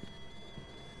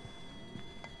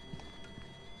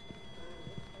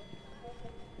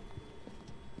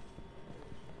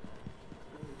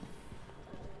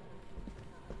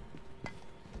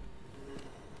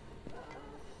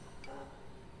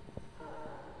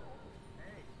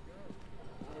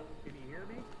 Can you hear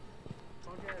me?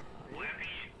 Okay.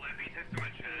 Lampy texted my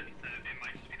chat and said it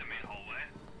might just be the main hallway.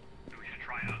 So we should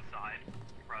try outside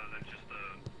rather than just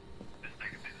this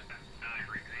thing. And I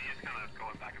agree, because he is kind of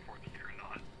going back and forth here and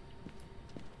not.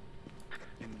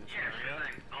 In this Yeah, area? sure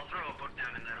thing. I'll throw a book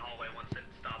down in that hallway once it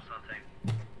stops hunting.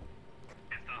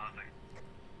 It's not hunting.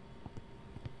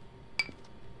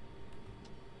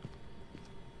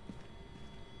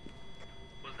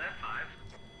 Was that 5?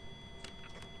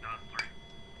 No, it's 3.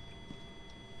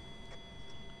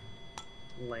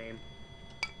 Lame.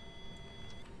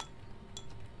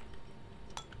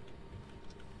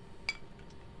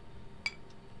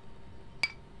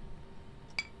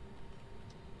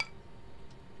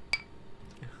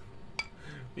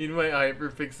 Need my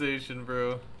hyperfixation,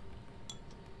 bro.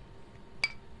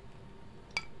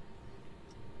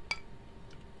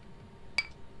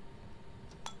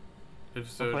 If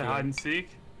so, Play do hide it. and seek?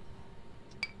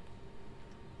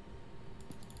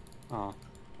 Oh,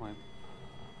 lame.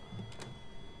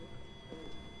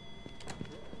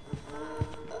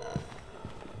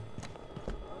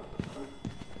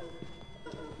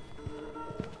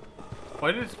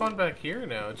 Why did it spawn back here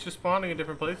now? It's just spawning in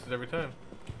different places every time.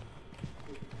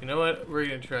 You know what? We're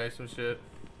gonna try some shit.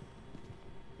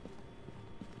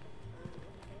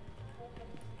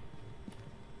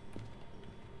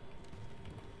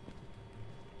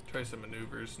 Try some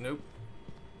maneuvers. Nope.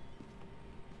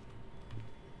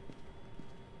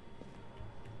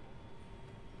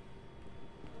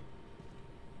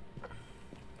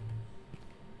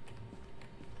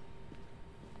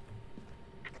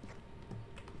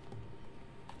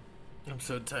 I'm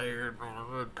so tired, man. I'm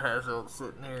gonna pass out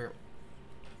sitting here.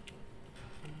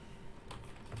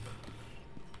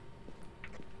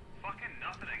 Fucking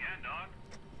nothing again, dog.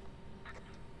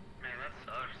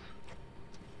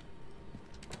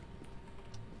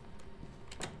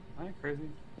 like crazy?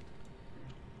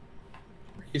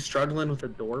 You struggling with the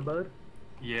door, bud?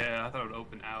 Yeah, I thought it would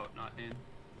open out, not in.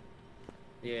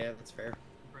 Yeah, that's fair.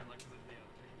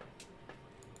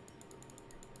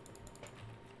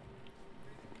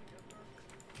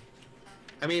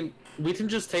 I mean, we can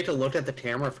just take a look at the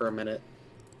camera for a minute.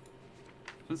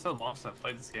 It's been so long since I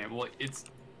played this game. Well, it's...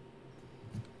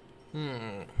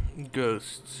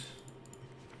 Ghosts.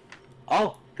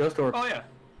 Oh, ghost orb. Oh, yeah.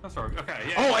 That's right. Okay,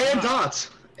 yeah. Oh, yeah, and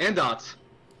dots! And dots.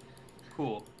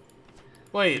 Cool.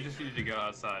 Wait. We just needed to go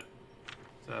outside.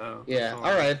 So... Yeah,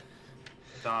 alright.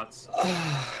 Dots.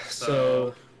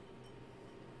 So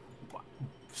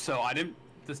I didn't...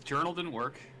 This journal didn't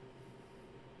work.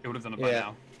 It would have done it by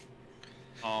now.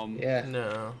 Yeah.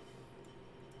 No.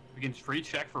 We can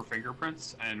recheck for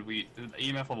fingerprints, and the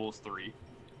EMF level is 3.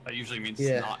 That usually means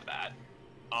Yeah. it's not bad.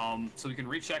 So we can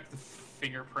recheck the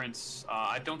fingerprints.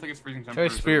 I don't think it's freezing Try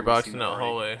temperature. spirit box we've in seen that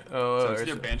already. hallway. So it's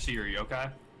either Banshee or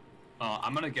Yokai.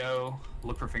 I'm gonna go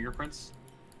look for fingerprints.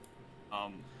 We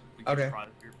can Okay. try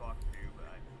the spirit box too, but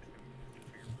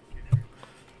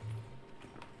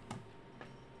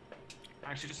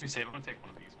actually, just to be safe, I'm gonna take one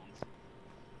of these ones.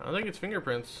 I think it's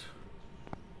fingerprints.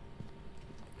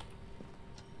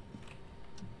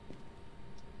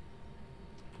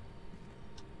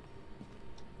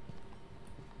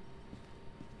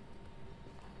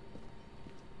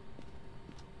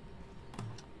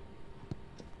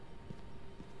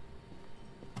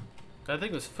 That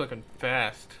thing was fucking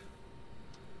fast.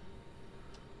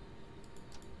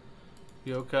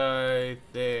 Yokai,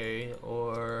 they,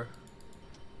 or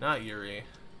not Yuri.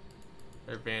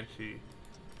 Or Banshee.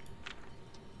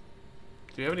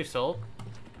 Do you have any salt?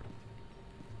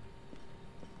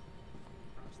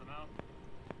 Cross them out.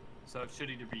 So it should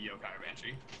either be Yokai or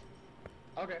Banshee.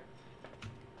 Okay.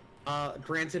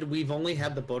 Granted, we've only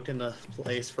had the book in the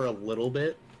place for a little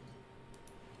bit.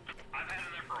 I've had it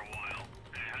there for a while.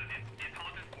 It's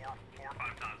haunted four or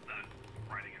five times that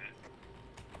writing in it.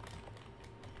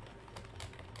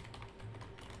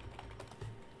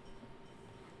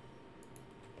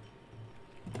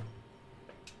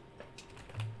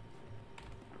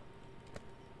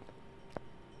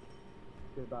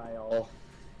 Goodbye, all.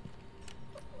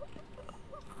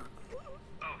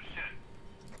 Oh shit.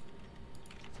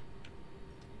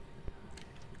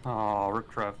 Oh, Rip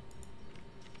Trev.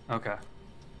 Okay.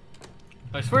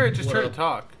 I swear it just What heard up? it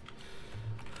talk.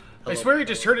 I Hello? swear it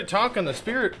just heard it talk on the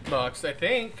spirit box, I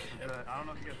think. I don't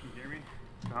know if you guys can hear me.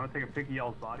 I'm gonna take a pic of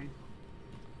y'all's bodies.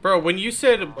 Bro, when you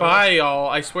said bye, y'all,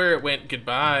 I swear it went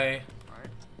goodbye. Right?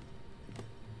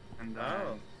 And then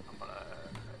Oh. I'm gonna...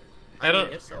 I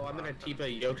don't. If so, I'm gonna keep a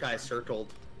yokai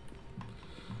circled.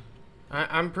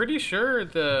 I'm pretty sure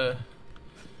the.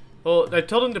 Well, I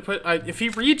told him to put. If he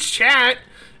reads chat,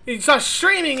 he's not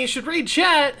streaming. He should read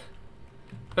chat.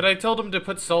 But I told him to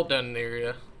put salt down in the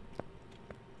area.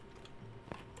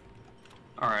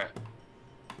 Alright.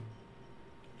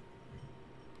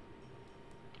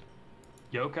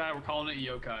 Yokai, we're calling it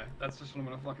yokai. That's just what I'm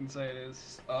gonna fucking say it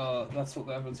is. That's what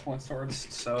the evidence points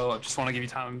towards. So I just want to give you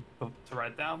time to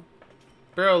write it down.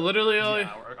 Bro, literally all.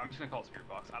 Yeah, I'm just gonna call it spirit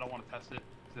box. I don't want to test it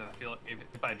because I feel like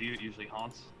if I do, it usually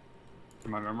haunts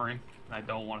from my memory, and I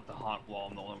don't want it to haunt while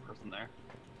I'm the only person there.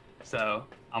 So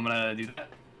I'm gonna do that.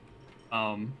 So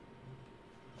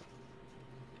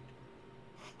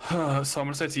I'm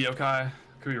gonna say it's a yokai.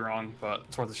 Could be wrong, but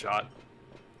it's worth a shot.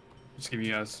 Just giving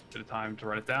you guys a bit of time to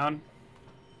write it down.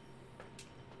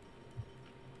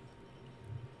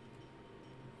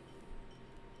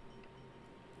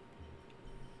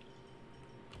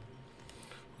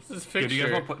 What's this Yeah, do you guys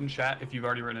picture? want to put in chat if you've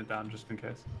already written it down, just in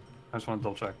case? I just want to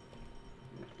double check.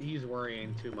 He's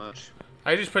worrying too much.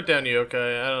 I just put down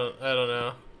yokai. I don't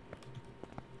know.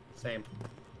 Same.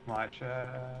 My chat,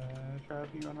 Trav,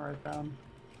 you want to write it down?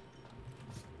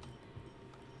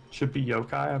 Should be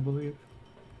yokai, I believe.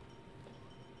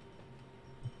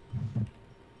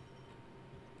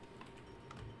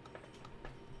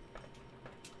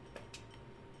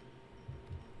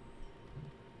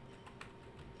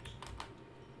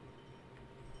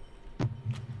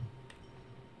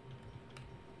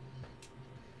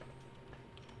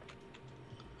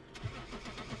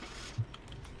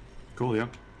 Cool, yeah.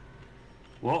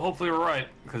 Well, hopefully we're right,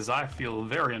 because I feel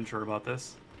very unsure about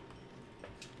this.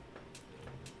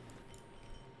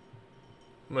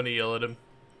 I'm gonna yell at him.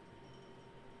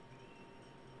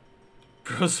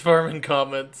 Bro's farming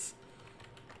comments.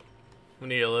 I'm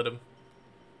gonna yell at him.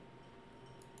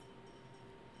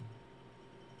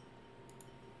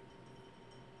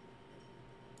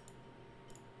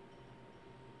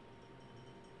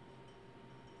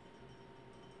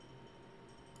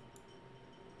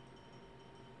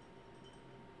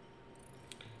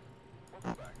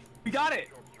 We got it!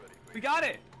 We got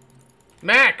it!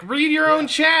 Mac, read your own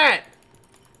chat!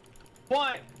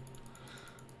 What?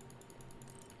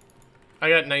 I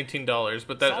got $19,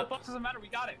 but that... Salt box doesn't matter, we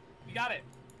got it! We got it!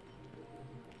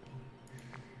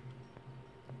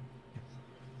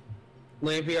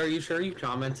 Lampy, are you sure you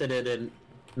commented it in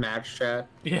match chat?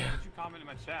 Yeah. Did you comment in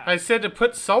my chat? I said to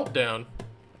put salt down.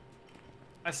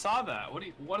 I saw that. What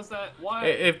is that? Why?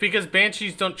 If because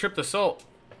banshees don't trip the salt.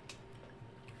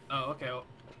 Oh, okay.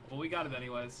 Well, we got it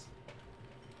anyways.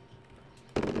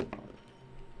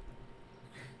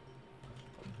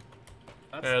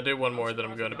 Yeah, I'll do one more, then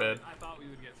I'm going to bed. I thought we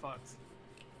would get fucked.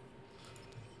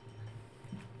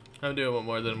 I'm doing one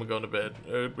more, then I'm going to bed.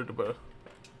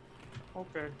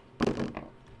 Okay.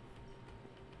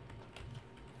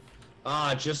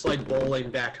 Ah, just like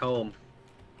bowling back home.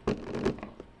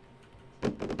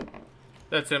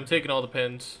 That's it, I'm taking all the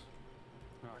pins.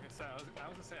 Oh, I was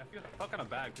gonna say, I feel fucking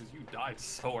bad because you died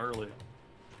so early.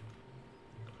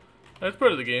 That's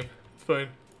part of the game. It's fine.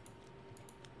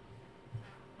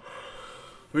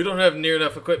 We don't have near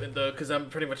enough equipment, though, because I'm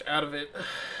pretty much out of it.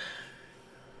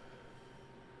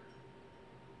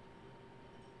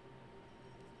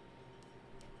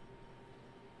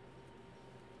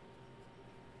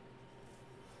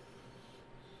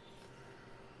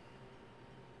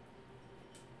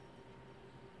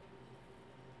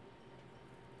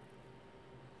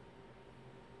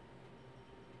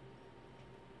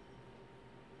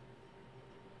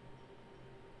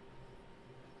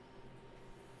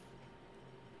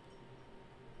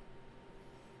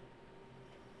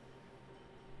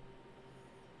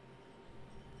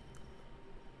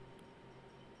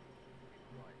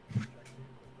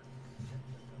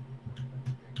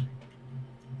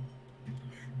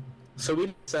 So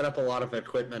we set up a lot of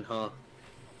equipment, huh?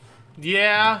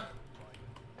 Yeah.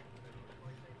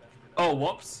 Oh,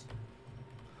 whoops.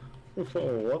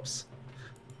 Oh, whoops.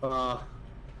 Well,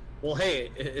 hey,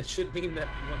 it should mean that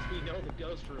once we know the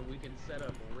ghost room, we can set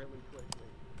up really quickly.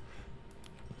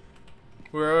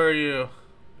 Where are you?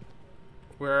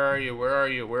 Where are you? Where are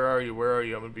you? Where are you? Where are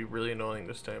you? I'm gonna be really annoying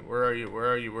this time. Where are you?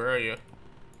 Where are you? Where are you?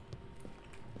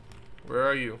 Where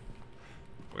are you?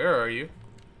 Where are you?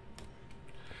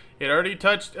 It already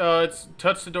touched, it's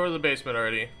touched the door of the basement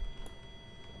already.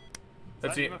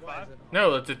 That's it.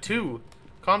 No, that's a 2.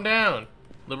 Calm down,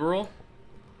 liberal.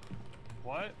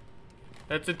 What?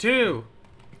 That's a 2.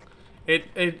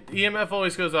 EMF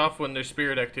always goes off when there's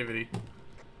spirit activity.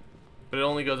 But it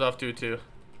only goes off to a 2. Oh,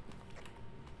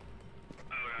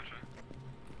 gotcha.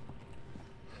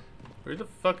 Where the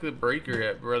fuck is the breaker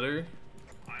at, brother?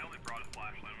 I only brought a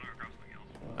flashlight. I'm gonna grab something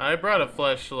else. I brought a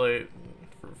flashlight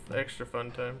for extra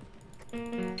fun time.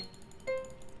 Penis!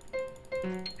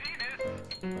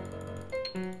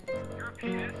 You're a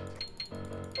penis?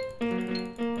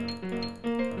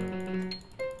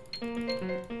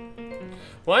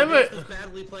 Why am I... Is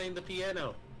badly playing the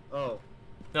piano. Oh.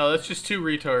 No, that's just 2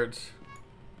 retards.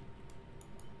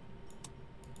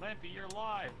 Lampy, you're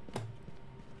live.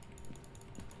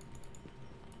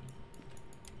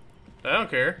 I don't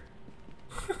care.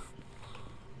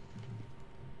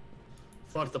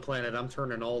 Fuck the planet, I'm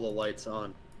turning all the lights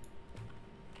on.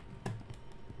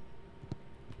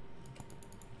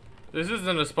 This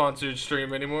isn't a sponsored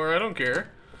stream anymore, I don't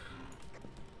care.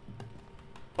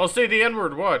 I'll say the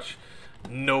N-word, watch.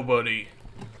 Nobody.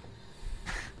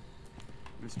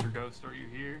 Mr. Ghost, are you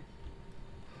here?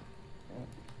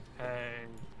 Hey.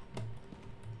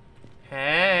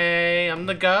 Hey, I'm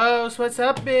the ghost, what's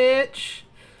up, bitch?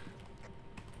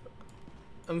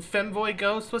 I'm Femboy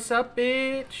Ghost, what's up,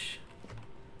 bitch?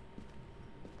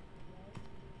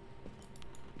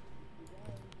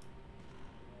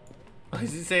 What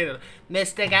is he saying?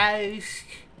 Mr. Ghost.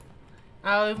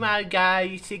 Oh my god,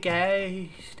 it's a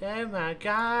ghost. Oh my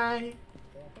god.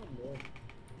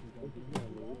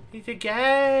 It's a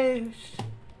ghost.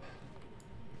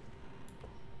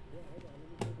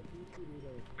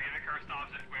 We have a cursed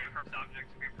object. We have a cursed object.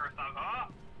 We have a cursed object. Ah!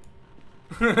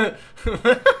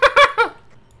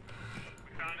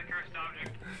 We found a cursed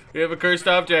object. We have a cursed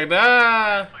object.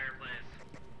 Ah! Fireplace.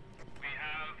 We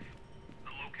have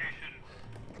the location.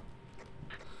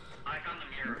 I found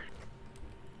the mirror.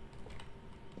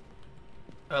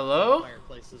 Hello?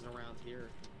 Fireplaces around here.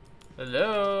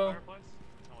 Hello? Fireplace?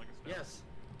 I like a stove. Yes.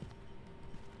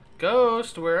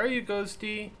 Ghost, where are you,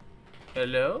 Ghosty?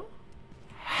 Hello?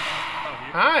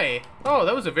 Hi! Oh,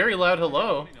 that was a very loud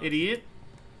hello, idiot.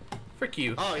 Frick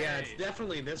you. Oh yeah, it's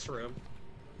definitely this room.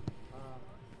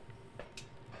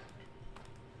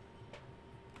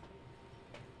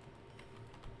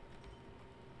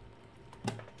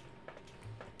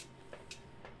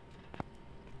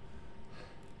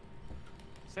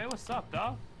 Say what's up,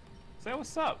 dog. Say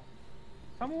what's up.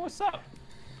 Tell me what's up.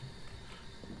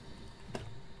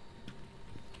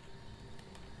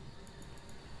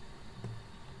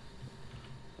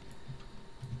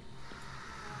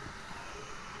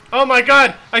 Oh my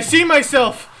god! I see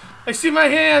myself! I see my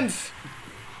hands!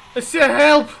 I see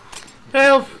help!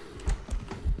 Help!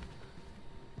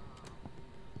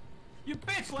 You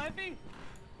bitch, Leffy!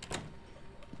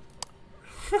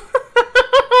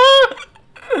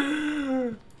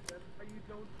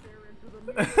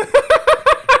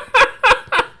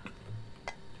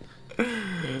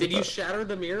 Did you shatter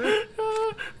the mirror?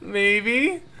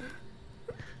 Maybe.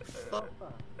 Fuck.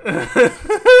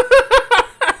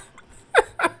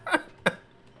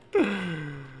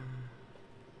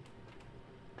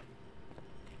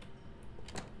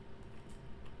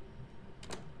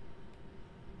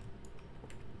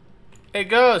 Hey,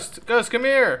 Ghost! Ghost, come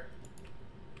here!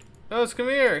 Ghost, come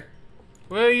here!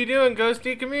 What are you doing,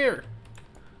 Ghosty? Come here!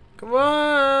 Come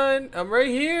on! I'm right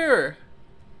here!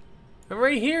 I'm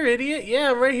right here, idiot!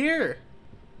 Yeah, I'm right here!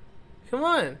 Come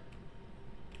on!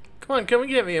 Come on, come and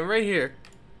get me, I'm right here!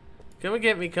 Come and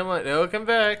get me, come on! No, come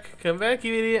back! Come back,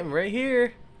 you idiot! I'm right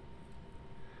here!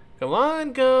 Come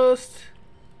on, Ghost!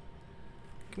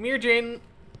 Come here, Jane!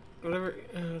 Whatever...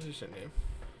 what's your name?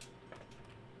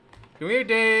 Come here,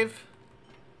 Dave!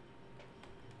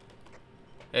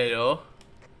 Hello.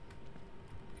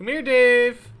 Come here,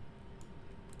 Dave.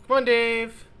 Come on,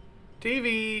 Dave.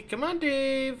 TV. Come on,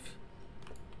 Dave.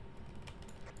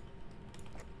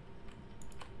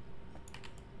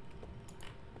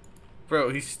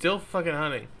 Bro, he's still fucking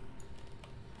hunting.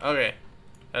 Okay.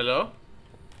 Hello?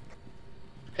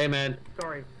 Hey, man.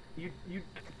 Sorry. You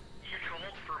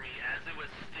called for me as it was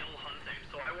still hunting,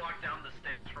 so I walked down the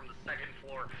stairs from the second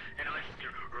floor, and I just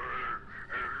hear...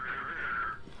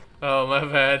 Oh, my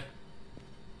bad.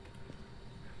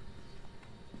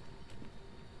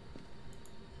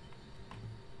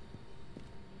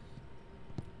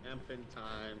 Amping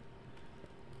time.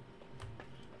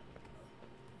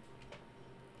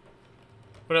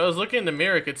 When I was looking in the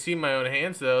mirror, I could see my own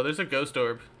hands, though. There's a ghost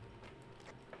orb.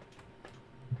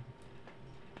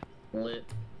 Lit.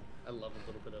 I love a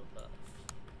little bit of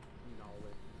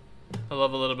knowledge. I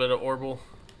love a little bit of orbital.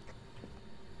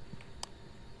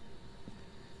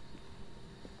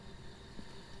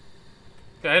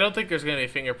 I don't think there's gonna be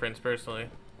fingerprints, personally.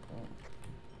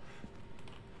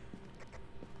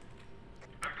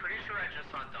 I'm pretty sure I just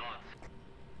saw dots.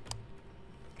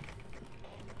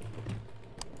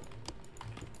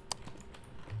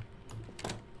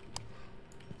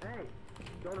 Hey,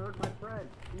 don't hurt my friend.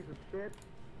 He's a shit.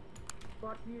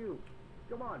 Fuck you.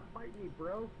 Come on, fight me,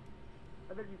 bro.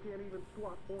 I bet you can't even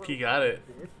squat for He got it.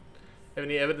 Have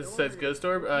any evidence that says ghost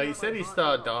orb? He said he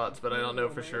saw dots, but I don't know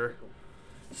for sure.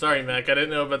 Sorry, Mac. I didn't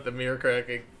know about the mirror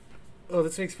cracking. Oh,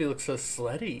 this makes me look so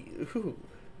slutty. Ooh.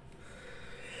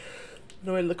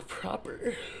 No, I look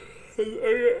proper. Like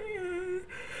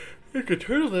a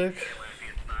turtleneck.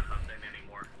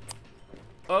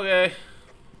 Okay.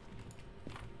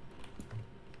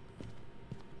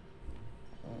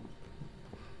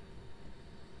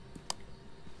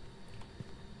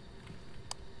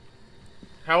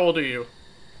 How old are you?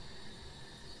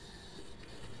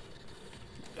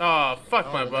 Oh,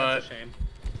 fuck my butt. That's a shame.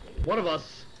 One of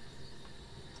us.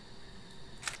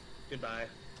 Goodbye.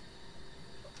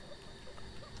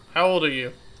 How old are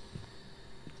you?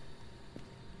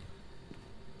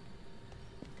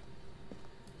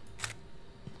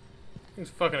 He's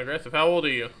fucking aggressive. How old are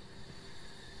you?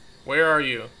 Where are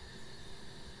you?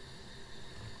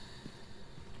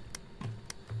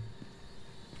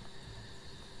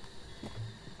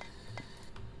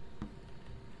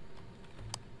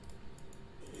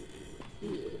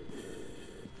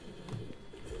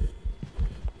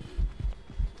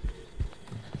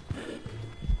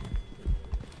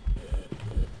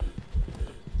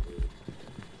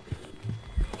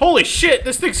 Holy shit,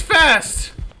 this thing's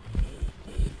fast!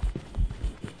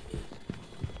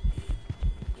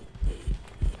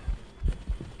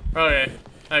 Okay,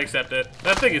 I accept it.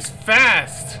 That thing is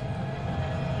fast!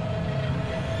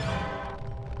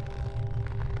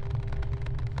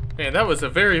 Man, that was a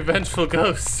very vengeful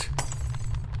ghost.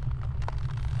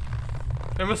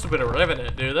 There must have been a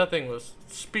revenant, dude. That thing was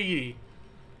speedy.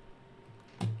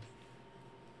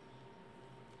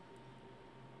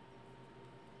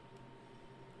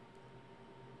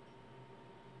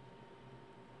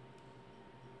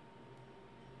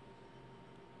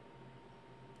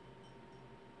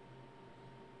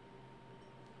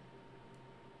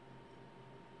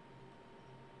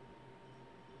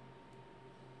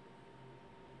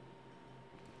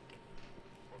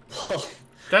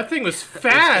 That thing was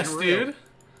fast, dude.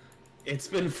 It's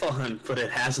been fun, but it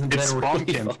hasn't It's been spawn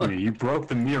really camped fun. me. You broke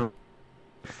the mirror.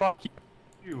 Fuck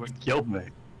you and killed me.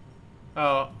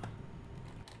 Oh.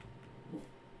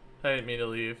 I didn't mean to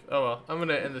leave. Oh well, I'm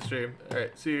gonna end the stream.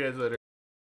 Alright, see you guys later.